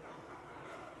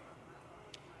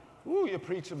 Ooh, you're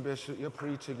preaching, Bishop. You're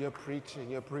preaching.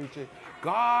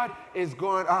 God is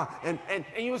going, and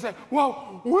you say,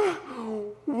 well, when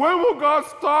will God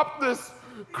stop this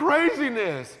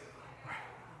craziness?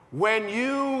 When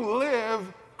you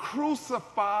live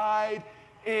crucified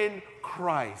in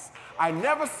Christ. I've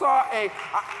never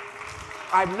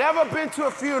been to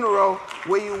a funeral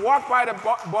where you walk by the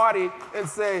body and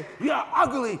say, you're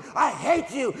ugly, I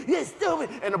hate you, you're stupid,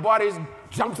 and the body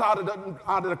jumps out of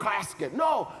the casket.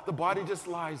 No, the body just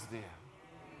lies there.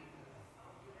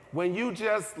 When you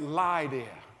just lie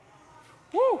there,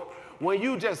 when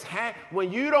you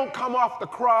don't come off the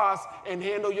cross and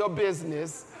handle your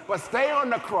business, but stay on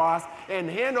the cross and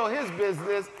handle his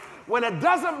business, when it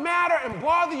doesn't matter and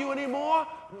bother you anymore,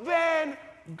 then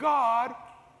God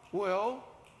will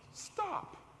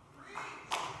stop.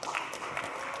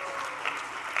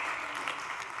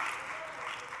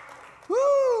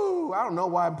 Woo! I don't know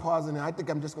why I'm pausing. I think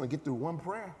I'm just going to get through one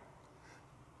prayer.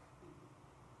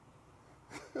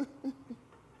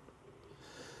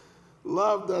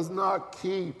 Love does not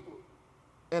keep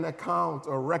an account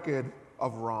or record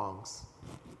of wrongs.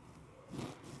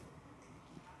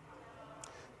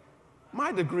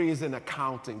 My degree is in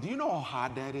accounting. Do you know how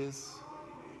hard that is?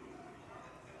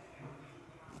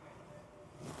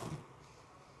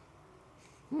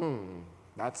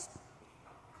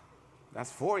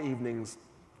 That's 4 evenings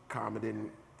Carmen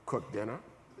didn't cook dinner.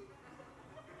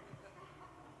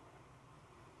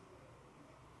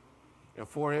 And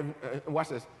watch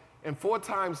this. And 4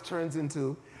 times turns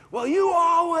into, well, you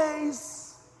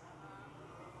always.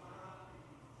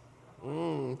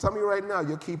 Tell me right now,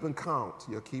 you're keeping count.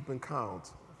 You're keeping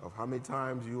count of how many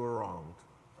times you were wronged.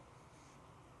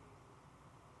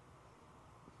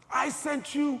 I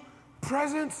sent you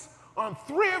presents on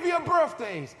 3 of your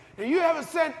birthdays, and you haven't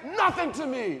sent nothing to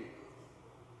me.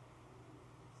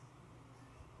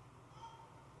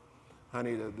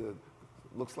 Honey,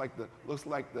 looks like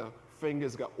the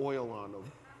fingers got oil on them.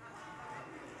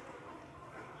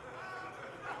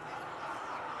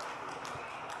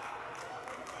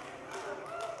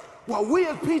 Well, we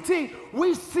as PT,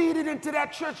 we seeded into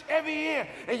that church every year,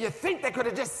 and you think they could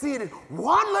have just seeded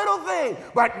one little thing,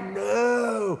 but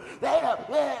no, they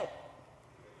don't.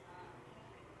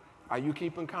 Are you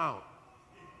keeping count?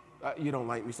 You don't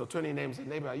like me, so turn to your neighbor and say,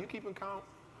 neighbor, are you keeping count?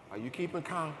 Are you keeping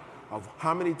count of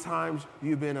how many times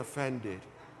you've been offended?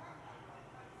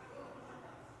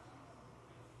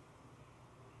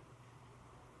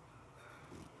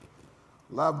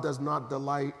 Love does not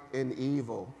delight in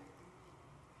evil.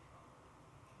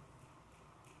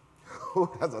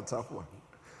 That's a tough one.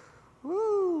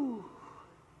 Woo.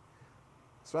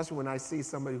 Especially when I see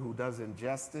somebody who does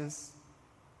injustice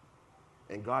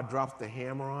and God drops the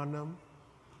hammer on them.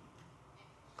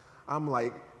 I'm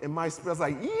like, in my spirit's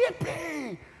like,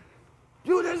 yippee!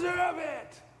 You deserve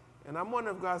it! And I'm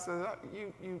wondering if God says,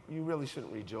 you really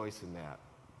shouldn't rejoice in that.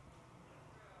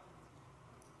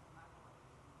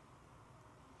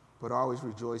 But always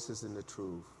rejoices in the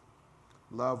truth.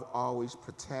 Love always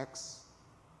protects.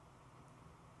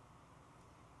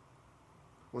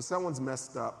 When someone's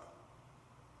messed up,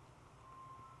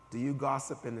 do you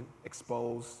gossip and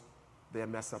expose their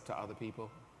mess up to other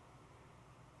people?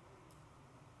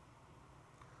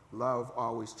 Love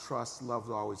always trusts, love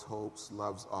always hopes,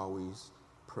 love always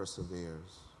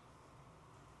perseveres.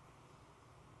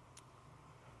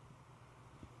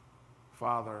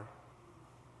 Father,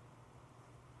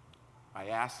 I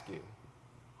ask you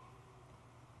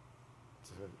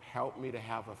to help me to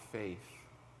have a faith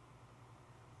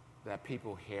that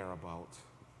people hear about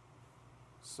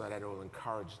so that it will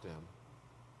encourage them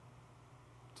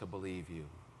to believe you.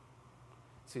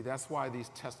 See, that's why these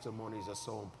testimonies are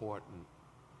so important.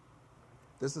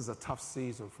 This is a tough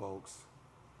season, folks,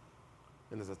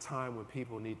 and there's a time when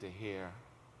people need to hear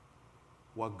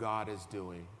what God is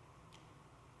doing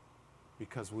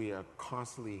because we are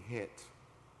constantly hit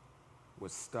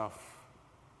with stuff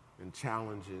and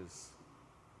challenges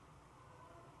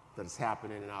that is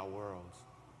happening in our world.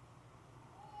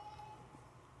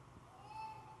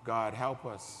 God, help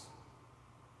us,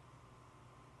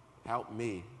 help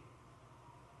me,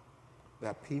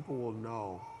 that people will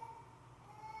know,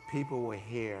 people will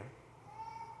hear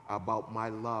about my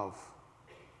love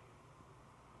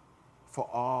for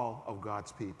all of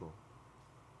God's people.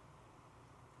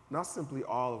 Not simply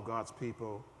all of God's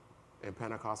people in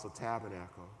Pentecostal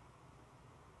Tabernacle,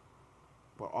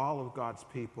 but all of God's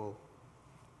people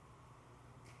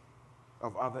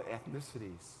of other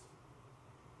ethnicities,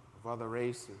 of other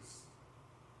races,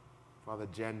 of other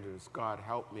genders. God,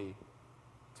 help me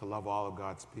to love all of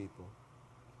God's people.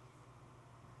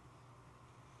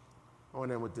 I want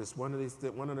to end with this. One of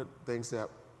the things that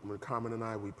when Carmen and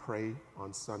I, we pray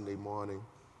on Sunday morning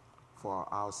for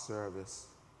our service,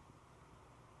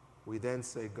 we then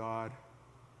say, God,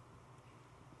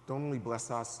 don't only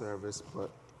bless our service, but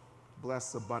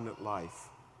bless Abundant Life.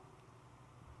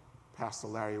 Pastor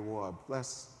Larry Ward,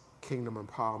 bless Kingdom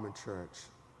Empowerment Church.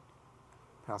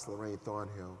 Pastor Lorraine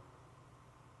Thornhill.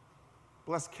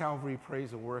 Bless Calvary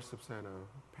Praise and Worship Center,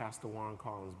 Pastor Warren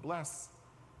Collins. Bless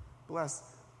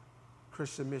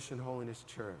Christian Mission Holiness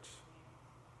Church,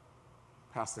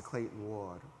 Pastor Clayton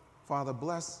Ward. Father,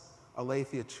 bless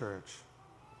Aletheia Church,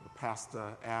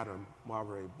 Pastor Adam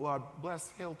Marbury. Bless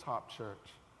Hilltop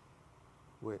Church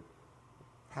with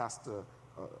Pastor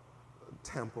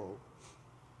Temple,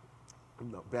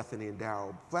 Bethany and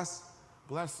Darrell. Bless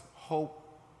Hope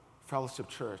Fellowship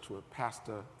Church with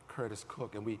Pastor Curtis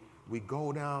Cook. And we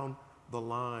go down the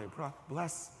line.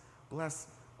 Bless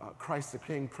Christ the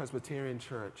King Presbyterian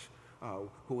Church,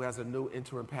 who has a new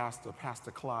interim pastor,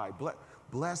 Pastor Clyde.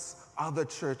 Bless other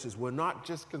churches. We're not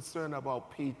just concerned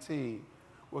about PT.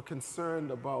 We're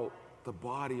concerned about the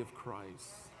body of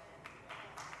Christ.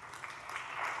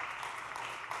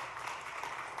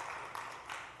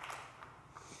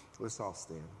 Let's all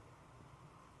stand.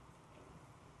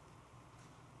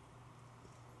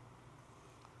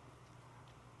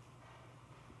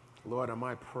 Lord, are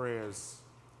my prayers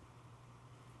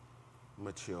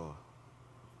mature?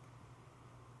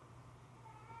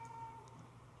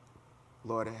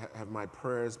 Lord, have my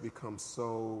prayers become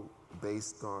so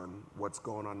based on what's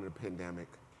going on in the pandemic?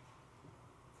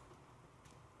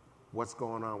 What's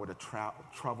going on with the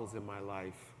troubles in my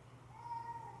life?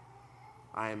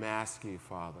 I am asking you,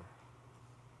 Father,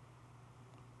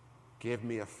 give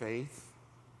me a faith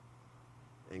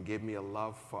and give me a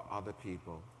love for other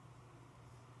people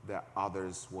that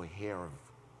others will hear of.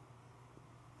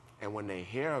 And when they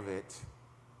hear of it,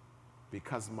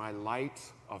 because my light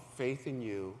of faith in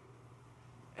you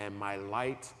and my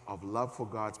light of love for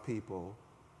God's people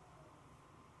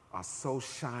are so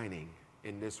shining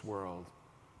in this world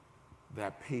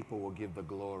that people will give the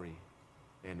glory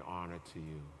and honor to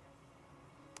you.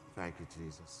 Thank you,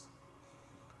 Jesus.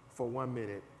 For 1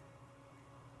 minute,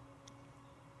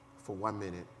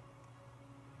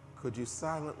 could you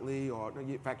silently, or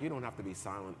in fact, you don't have to be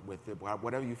silent with it,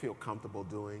 whatever you feel comfortable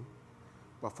doing,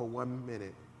 but for 1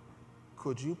 minute,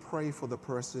 could you pray for the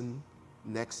person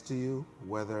next to you,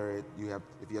 whether if you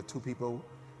have two people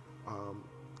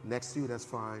next to you, that's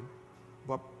fine,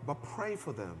 but pray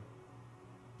for them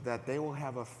that they will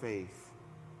have a faith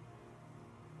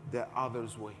that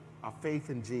others will, a faith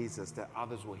in Jesus that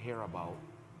others will hear about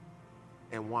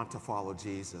and want to follow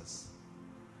Jesus.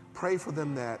 Pray for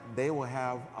them that they will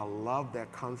have a love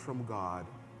that comes from God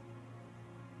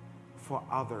for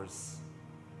others,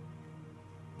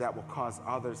 that will cause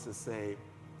others to say,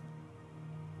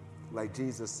 like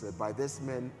Jesus said, by this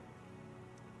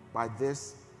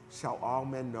shall all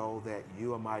men know that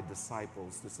you are my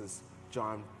disciples. This is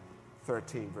John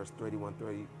 13, verse 31.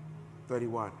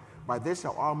 By this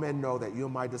shall all men know that you are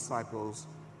my disciples.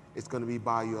 It's going to be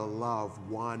by your love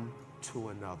one to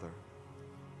another.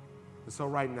 And so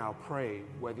right now, pray,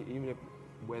 whether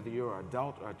you're an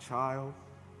adult or a child,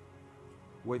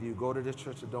 whether you go to this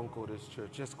church or don't go to this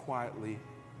church, just quietly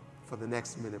for the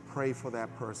next minute, pray for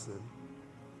that person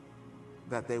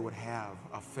that they would have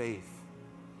a faith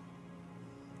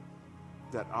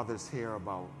that others hear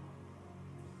about.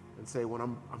 And say, when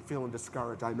I'm feeling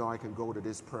discouraged, I know I can go to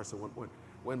this person.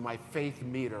 When my faith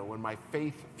meter, when my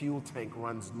faith fuel tank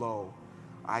runs low,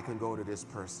 I can go to this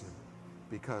person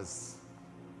because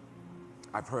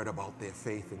I've heard about their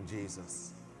faith in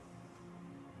Jesus.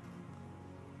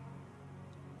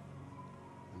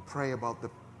 And pray about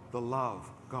the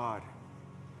love. God,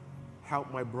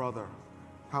 help my brother,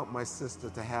 help my sister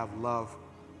to have love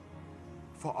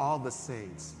for all the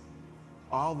saints,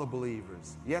 all the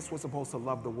believers. Yes, we're supposed to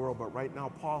love the world, but right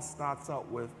now Paul starts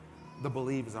out with the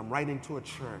believers. I'm writing to a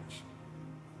church.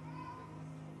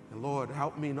 And Lord,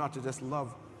 help me not to just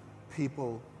love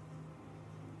people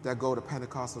that go to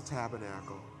Pentecostal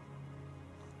Tabernacle,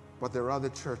 but there are other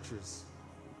churches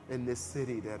in this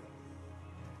city that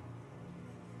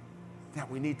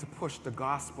we need to push the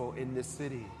gospel in this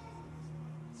city.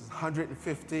 There's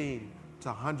 115 to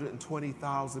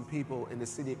 120,000 people in the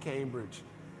city of Cambridge.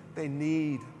 They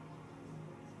need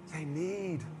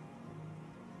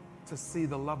to see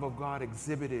the love of God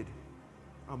exhibited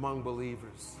among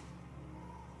believers.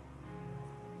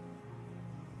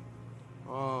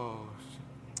 Oh,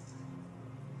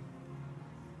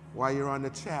 while you're on the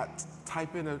chat,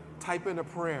 type in a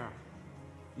prayer.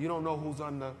 You don't know who's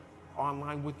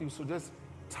online with you, so just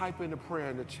type in a prayer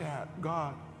in the chat.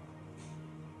 God,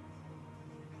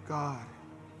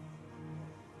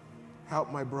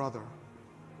 help my brother,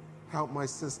 help my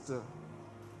sister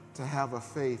to have a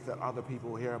faith that other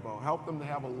people will hear about. Help them to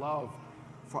have a love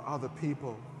for other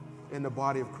people in the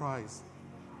body of Christ.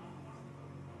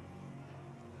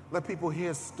 Let people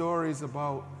hear stories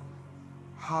about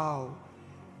how,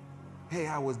 hey,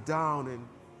 I was down and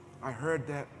I heard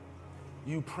that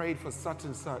you prayed for such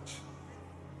and such.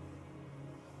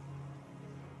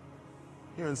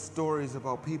 Hearing stories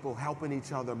about people helping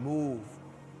each other move.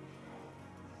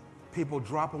 People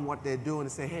dropping what they're doing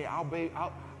and say, hey,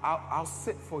 I'll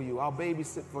sit for you. I'll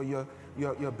babysit for your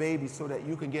baby so that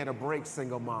you can get a break,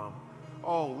 single mom.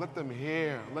 Oh, let them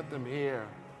hear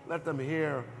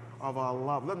of our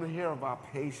love. Let them hear of our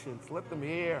patience. Let them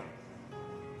hear.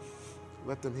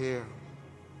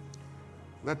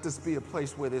 Let this be a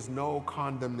place where there's no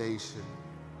condemnation,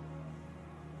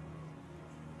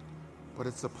 but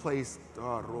it's a place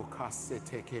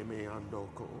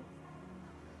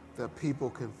that people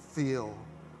can feel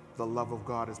the love of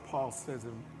God. As Paul says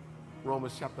in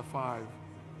Romans chapter 5,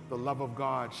 the love of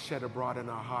God shed abroad in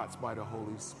our hearts by the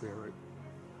Holy Spirit.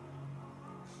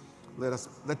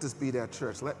 Let this be that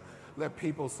church. Let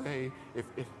people say,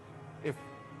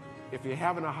 if you're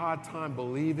having a hard time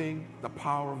believing the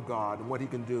power of God and what he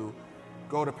can do,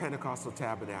 go to Pentecostal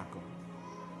Tabernacle.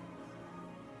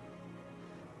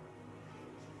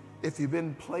 If you've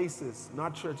been places,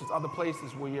 not churches, other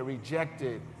places where you're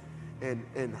rejected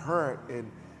and hurt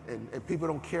and people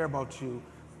don't care about you,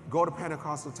 go to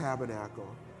Pentecostal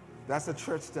Tabernacle. That's a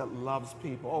church that loves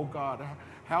people. Oh God,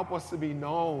 help us to be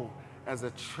known as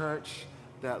a church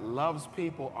that loves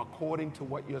people according to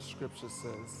what your scripture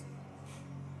says.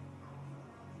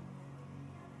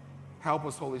 Help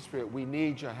us, Holy Spirit. We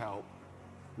need your help.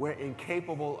 We're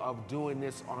incapable of doing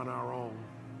this on our own.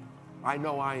 I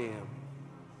know I am.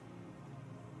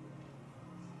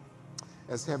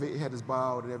 As every head is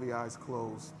bowed and every eye is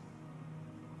closed,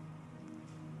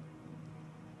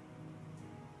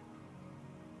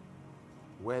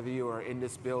 whether you are in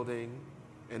this building,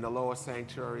 in the lower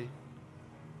sanctuary,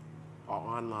 or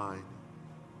online,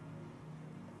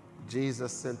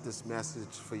 Jesus sent this message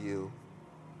for you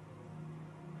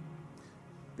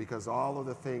because all of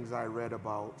the things I read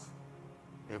about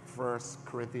in 1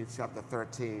 Corinthians chapter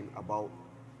 13 about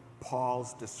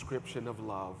Paul's description of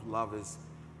love. Love is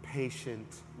patient,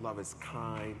 love is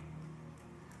kind.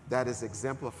 That is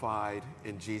exemplified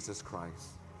in Jesus Christ.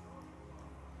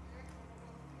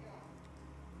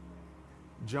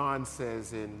 John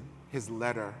says in his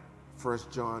letter, 1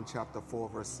 John chapter 4,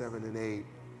 verse 7 and 8,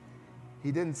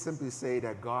 he didn't simply say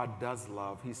that God does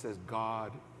love. He says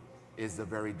God is the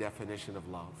very definition of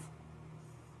love.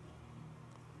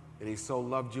 And he so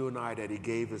loved you and I that he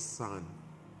gave his son,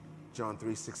 John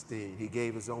 3:16. He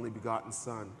gave his only begotten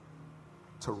son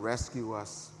to rescue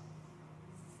us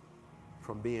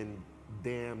from being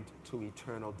damned to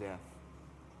eternal death,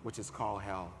 which is called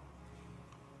hell.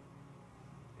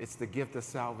 It's the gift of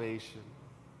salvation.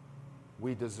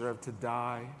 We deserve to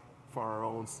die for our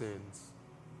own sins,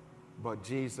 but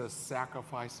Jesus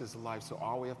sacrificed his life, so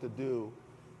all we have to do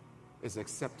is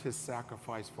accept his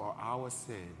sacrifice for our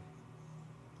sin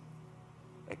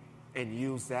and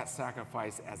use that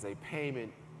sacrifice as a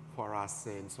payment for our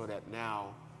sin so that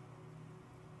now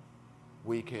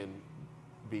we can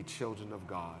be children of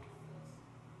God.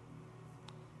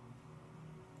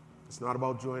 It's not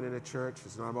about joining a church.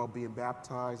 It's not about being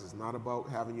baptized. It's not about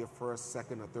having your first,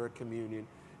 second, or third communion.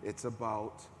 It's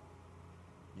about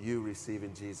you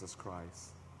receiving Jesus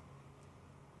Christ.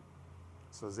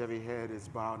 So as every head is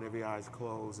bowed and every eye is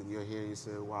closed and you're here, you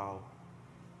say, wow,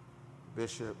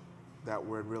 Bishop, that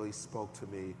word really spoke to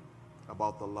me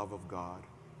about the love of God.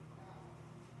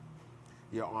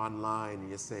 You're online and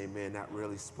you're saying, man, that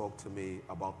really spoke to me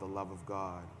about the love of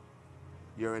God.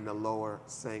 You're in the lower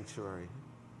sanctuary,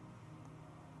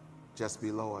 just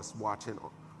below us, watching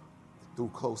through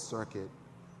closed circuit,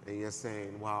 and you're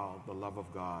saying, wow, the love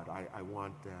of God, I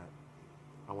want that.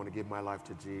 I want to give my life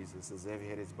to Jesus. As every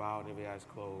head is bowed and every eye is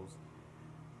closed,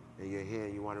 and you're here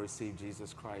and you want to receive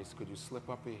Jesus Christ, could you slip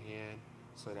up your hand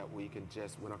so that we can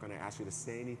we're not going to ask you to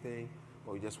say anything,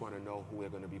 but we just want to know who we're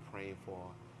going to be praying for.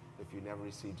 If you never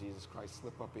received Jesus Christ,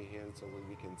 slip up your hand so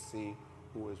we can see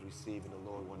who is receiving the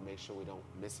Lord. We want to make sure we don't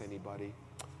miss anybody.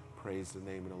 Praise the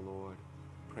name of the Lord.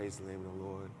 Praise the name of the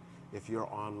Lord. If you're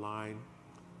online,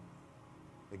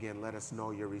 again, let us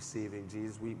know you're receiving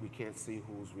Jesus. We can't see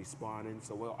who's responding,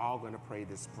 so we're all going to pray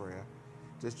this prayer.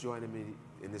 Just join me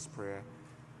in this prayer.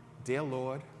 Dear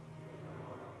Lord,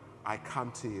 I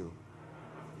come to you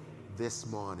this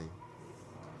morning.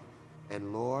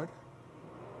 And Lord,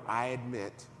 I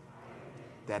admit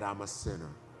that I'm a sinner.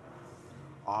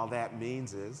 All that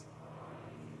means is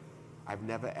I've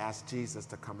never asked Jesus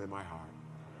to come in my heart.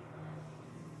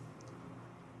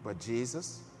 But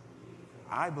Jesus,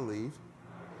 I believe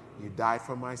you died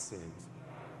for my sins,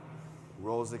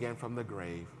 rose again from the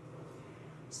grave,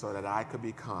 so that I could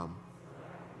become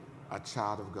a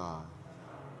child of God.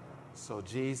 So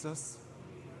Jesus,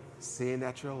 seeing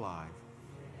that you're alive,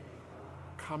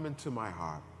 come into my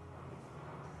heart,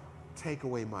 take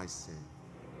away my sin,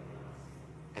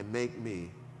 and make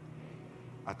me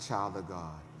a child of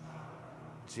God.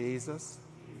 Jesus,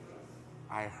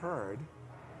 I heard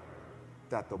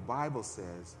that the Bible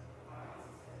says,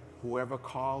 whoever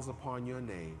calls upon your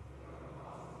name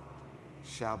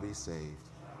shall be saved.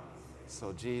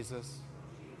 So Jesus,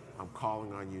 I'm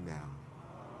calling on you now.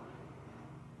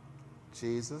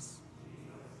 Jesus,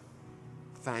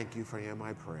 thank you for hearing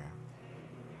my prayer.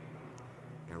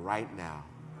 And right now,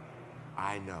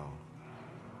 I know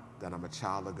that I'm a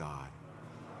child of God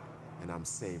and I'm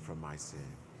saved from my sin.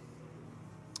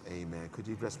 Amen. Could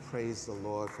you just praise the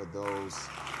Lord for those?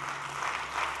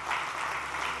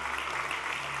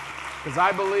 Because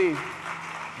I believe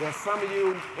there's some of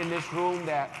you in this room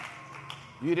that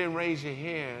you didn't raise your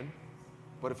hand,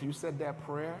 but if you said that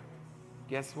prayer,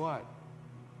 guess what?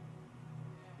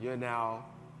 You're now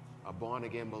a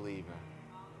born-again believer.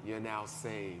 You're now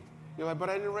saved. You're like, but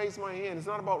I didn't raise my hand. It's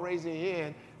not about raising your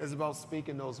hand. It's about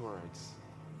speaking those words.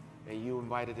 And you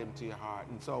invited him to your heart.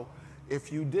 And so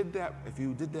if you did that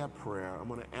prayer, I'm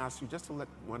going to ask you just to let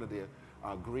one of the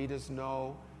greeters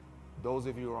know. Those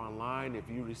of you who are online, if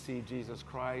you received Jesus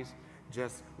Christ,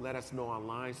 just let us know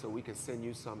online so we can send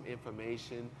you some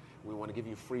information. We want to give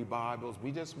you free Bibles.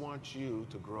 We just want you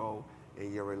to grow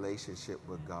in your relationship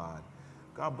with God.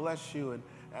 God bless you. And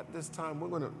at this time, we're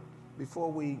going to,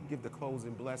 before we give the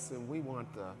closing blessing, we want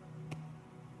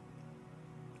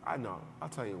I'll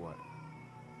tell you what.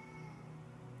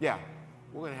 Yeah,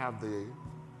 we're going to have the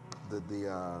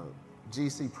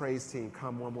GC praise team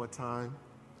come one more time.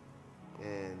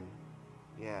 And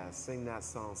yeah, sing that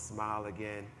song, Smile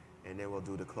Again, and then we'll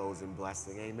do the closing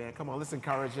blessing. Amen. Come on, let's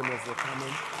encourage them as they're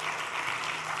coming.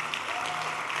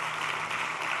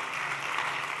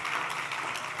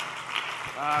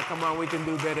 Come on, we can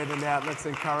do better than that. Let's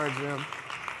encourage them.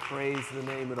 Praise the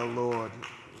name of the Lord.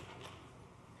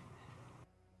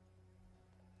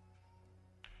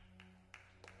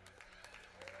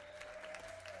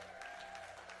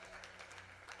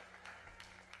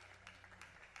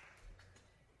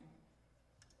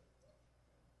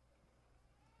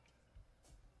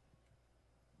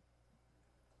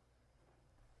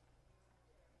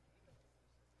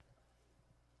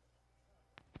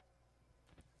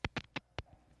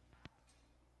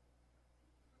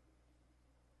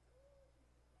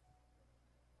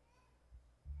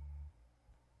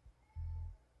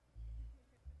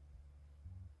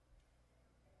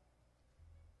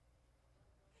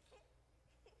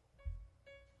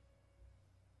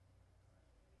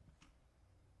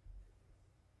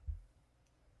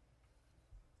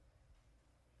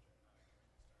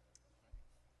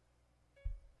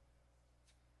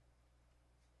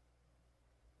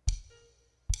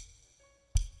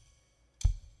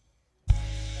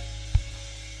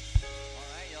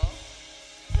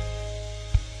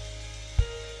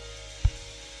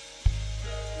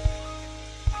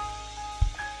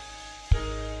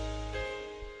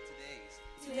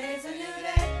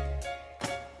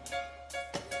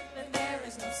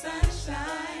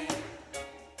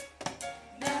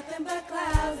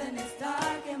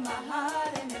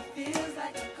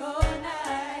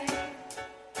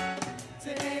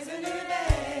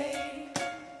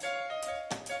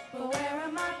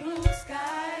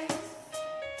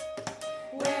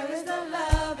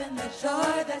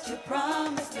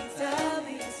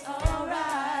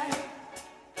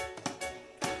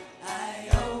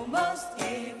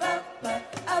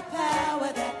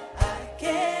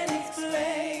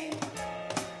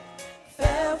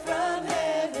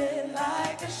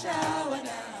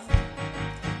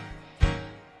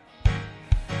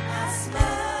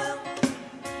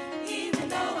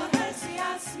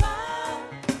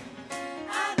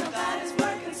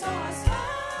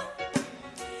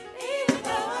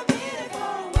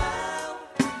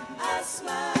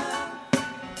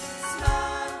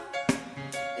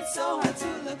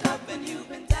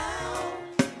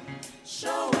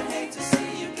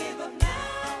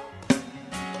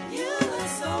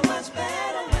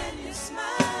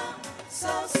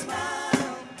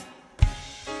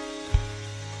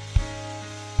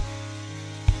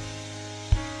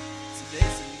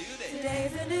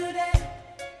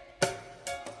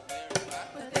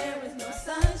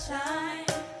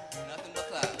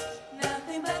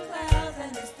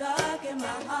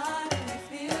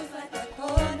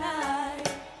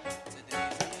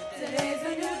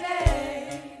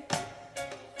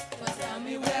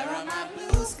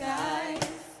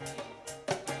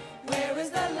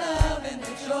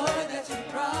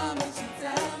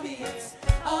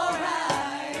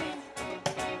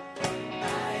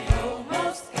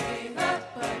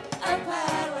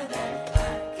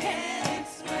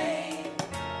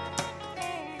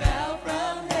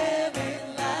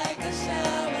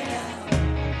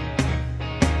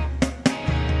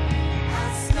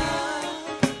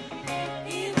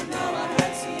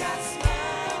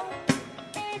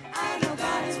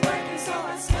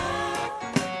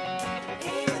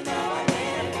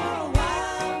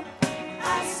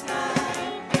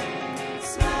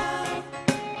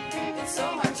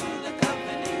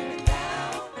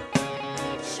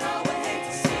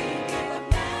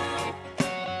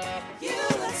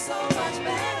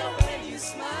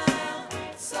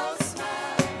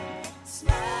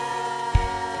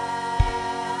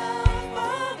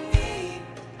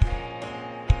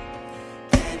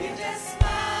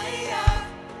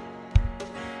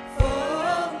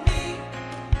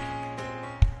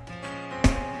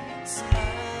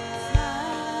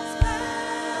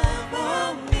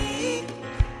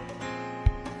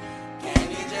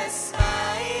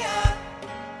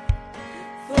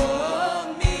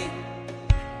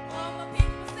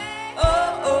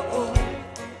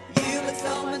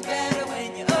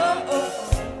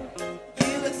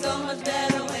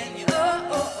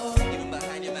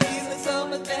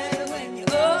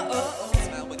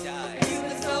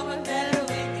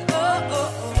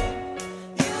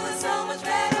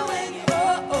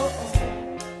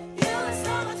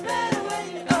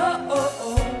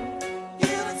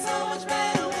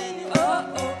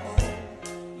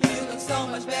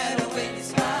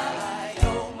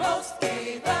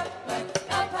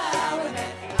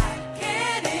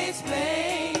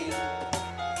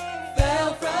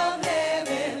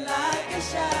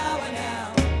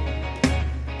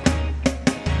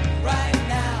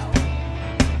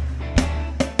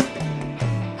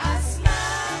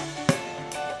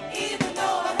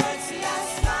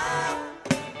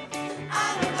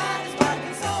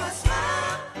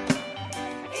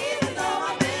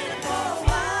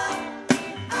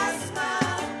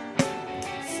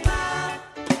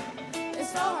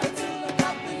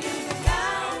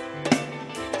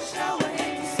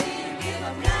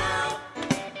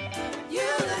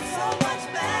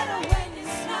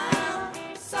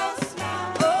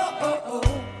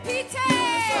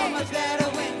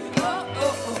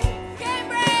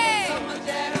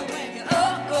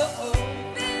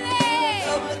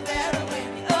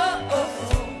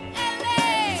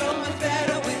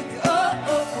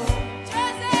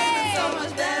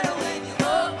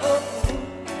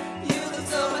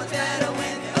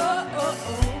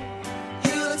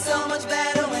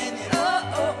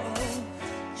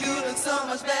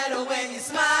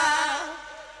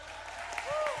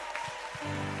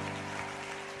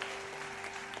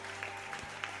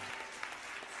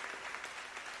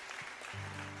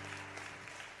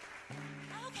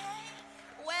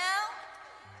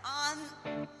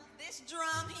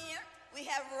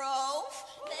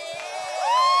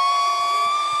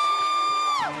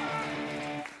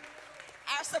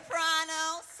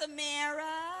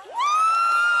 Samara.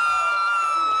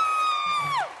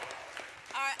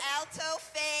 Our alto,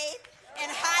 Faith,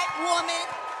 and hype woman.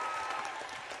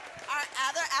 Our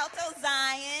other alto,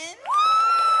 Zion.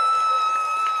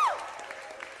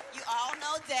 You all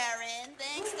know Darren.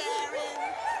 Thanks,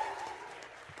 Darren.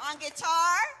 On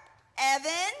guitar,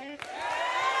 Evan.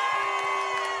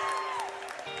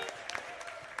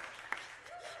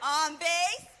 On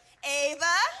bass,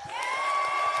 Ava.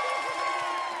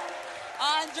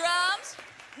 On drums,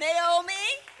 Naomi.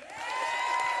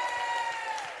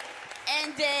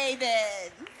 And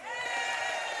David.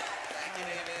 Thank you,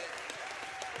 David.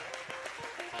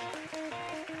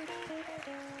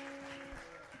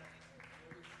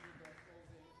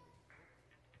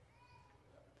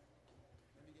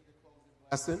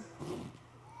 Lesson.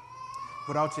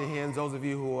 Put out your hands, those of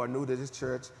you who are new to this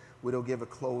church. We don't give a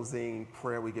closing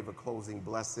prayer, we give a closing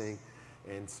blessing.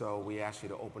 And so we ask you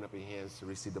to open up your hands to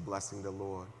receive the blessing of the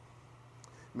Lord.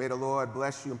 May the Lord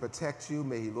bless you and protect you.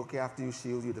 May he look after you,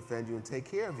 shield you, defend you, and take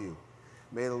care of you.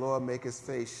 May the Lord make his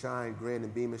face shine, grin,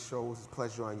 and beam and show his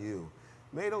pleasure on you.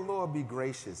 May the Lord be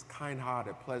gracious,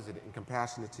 kind-hearted, pleasant, and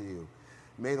compassionate to you.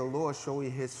 May the Lord show you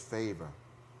his favor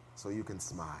so you can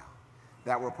smile.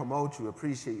 That will promote you,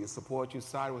 appreciate you, support you,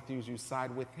 side with you as you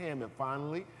side with him. And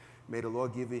finally, may the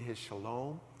Lord give you his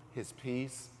shalom, his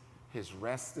peace, his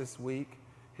rest this week,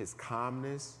 his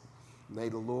calmness. May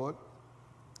the Lord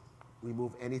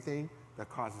remove anything that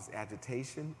causes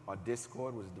agitation or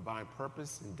discord with divine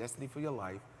purpose and destiny for your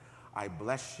life. I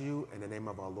bless you in the name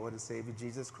of our Lord and Savior,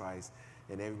 Jesus Christ.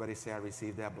 And everybody say, I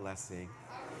receive that blessing.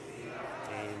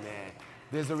 Amen.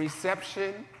 There's a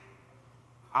reception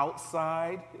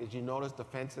outside. As you notice, the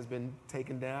fence has been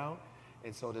taken down.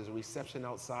 And so there's a reception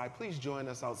outside. Please join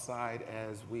us outside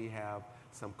as we have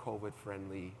some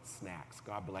COVID-friendly snacks.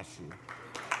 God bless you.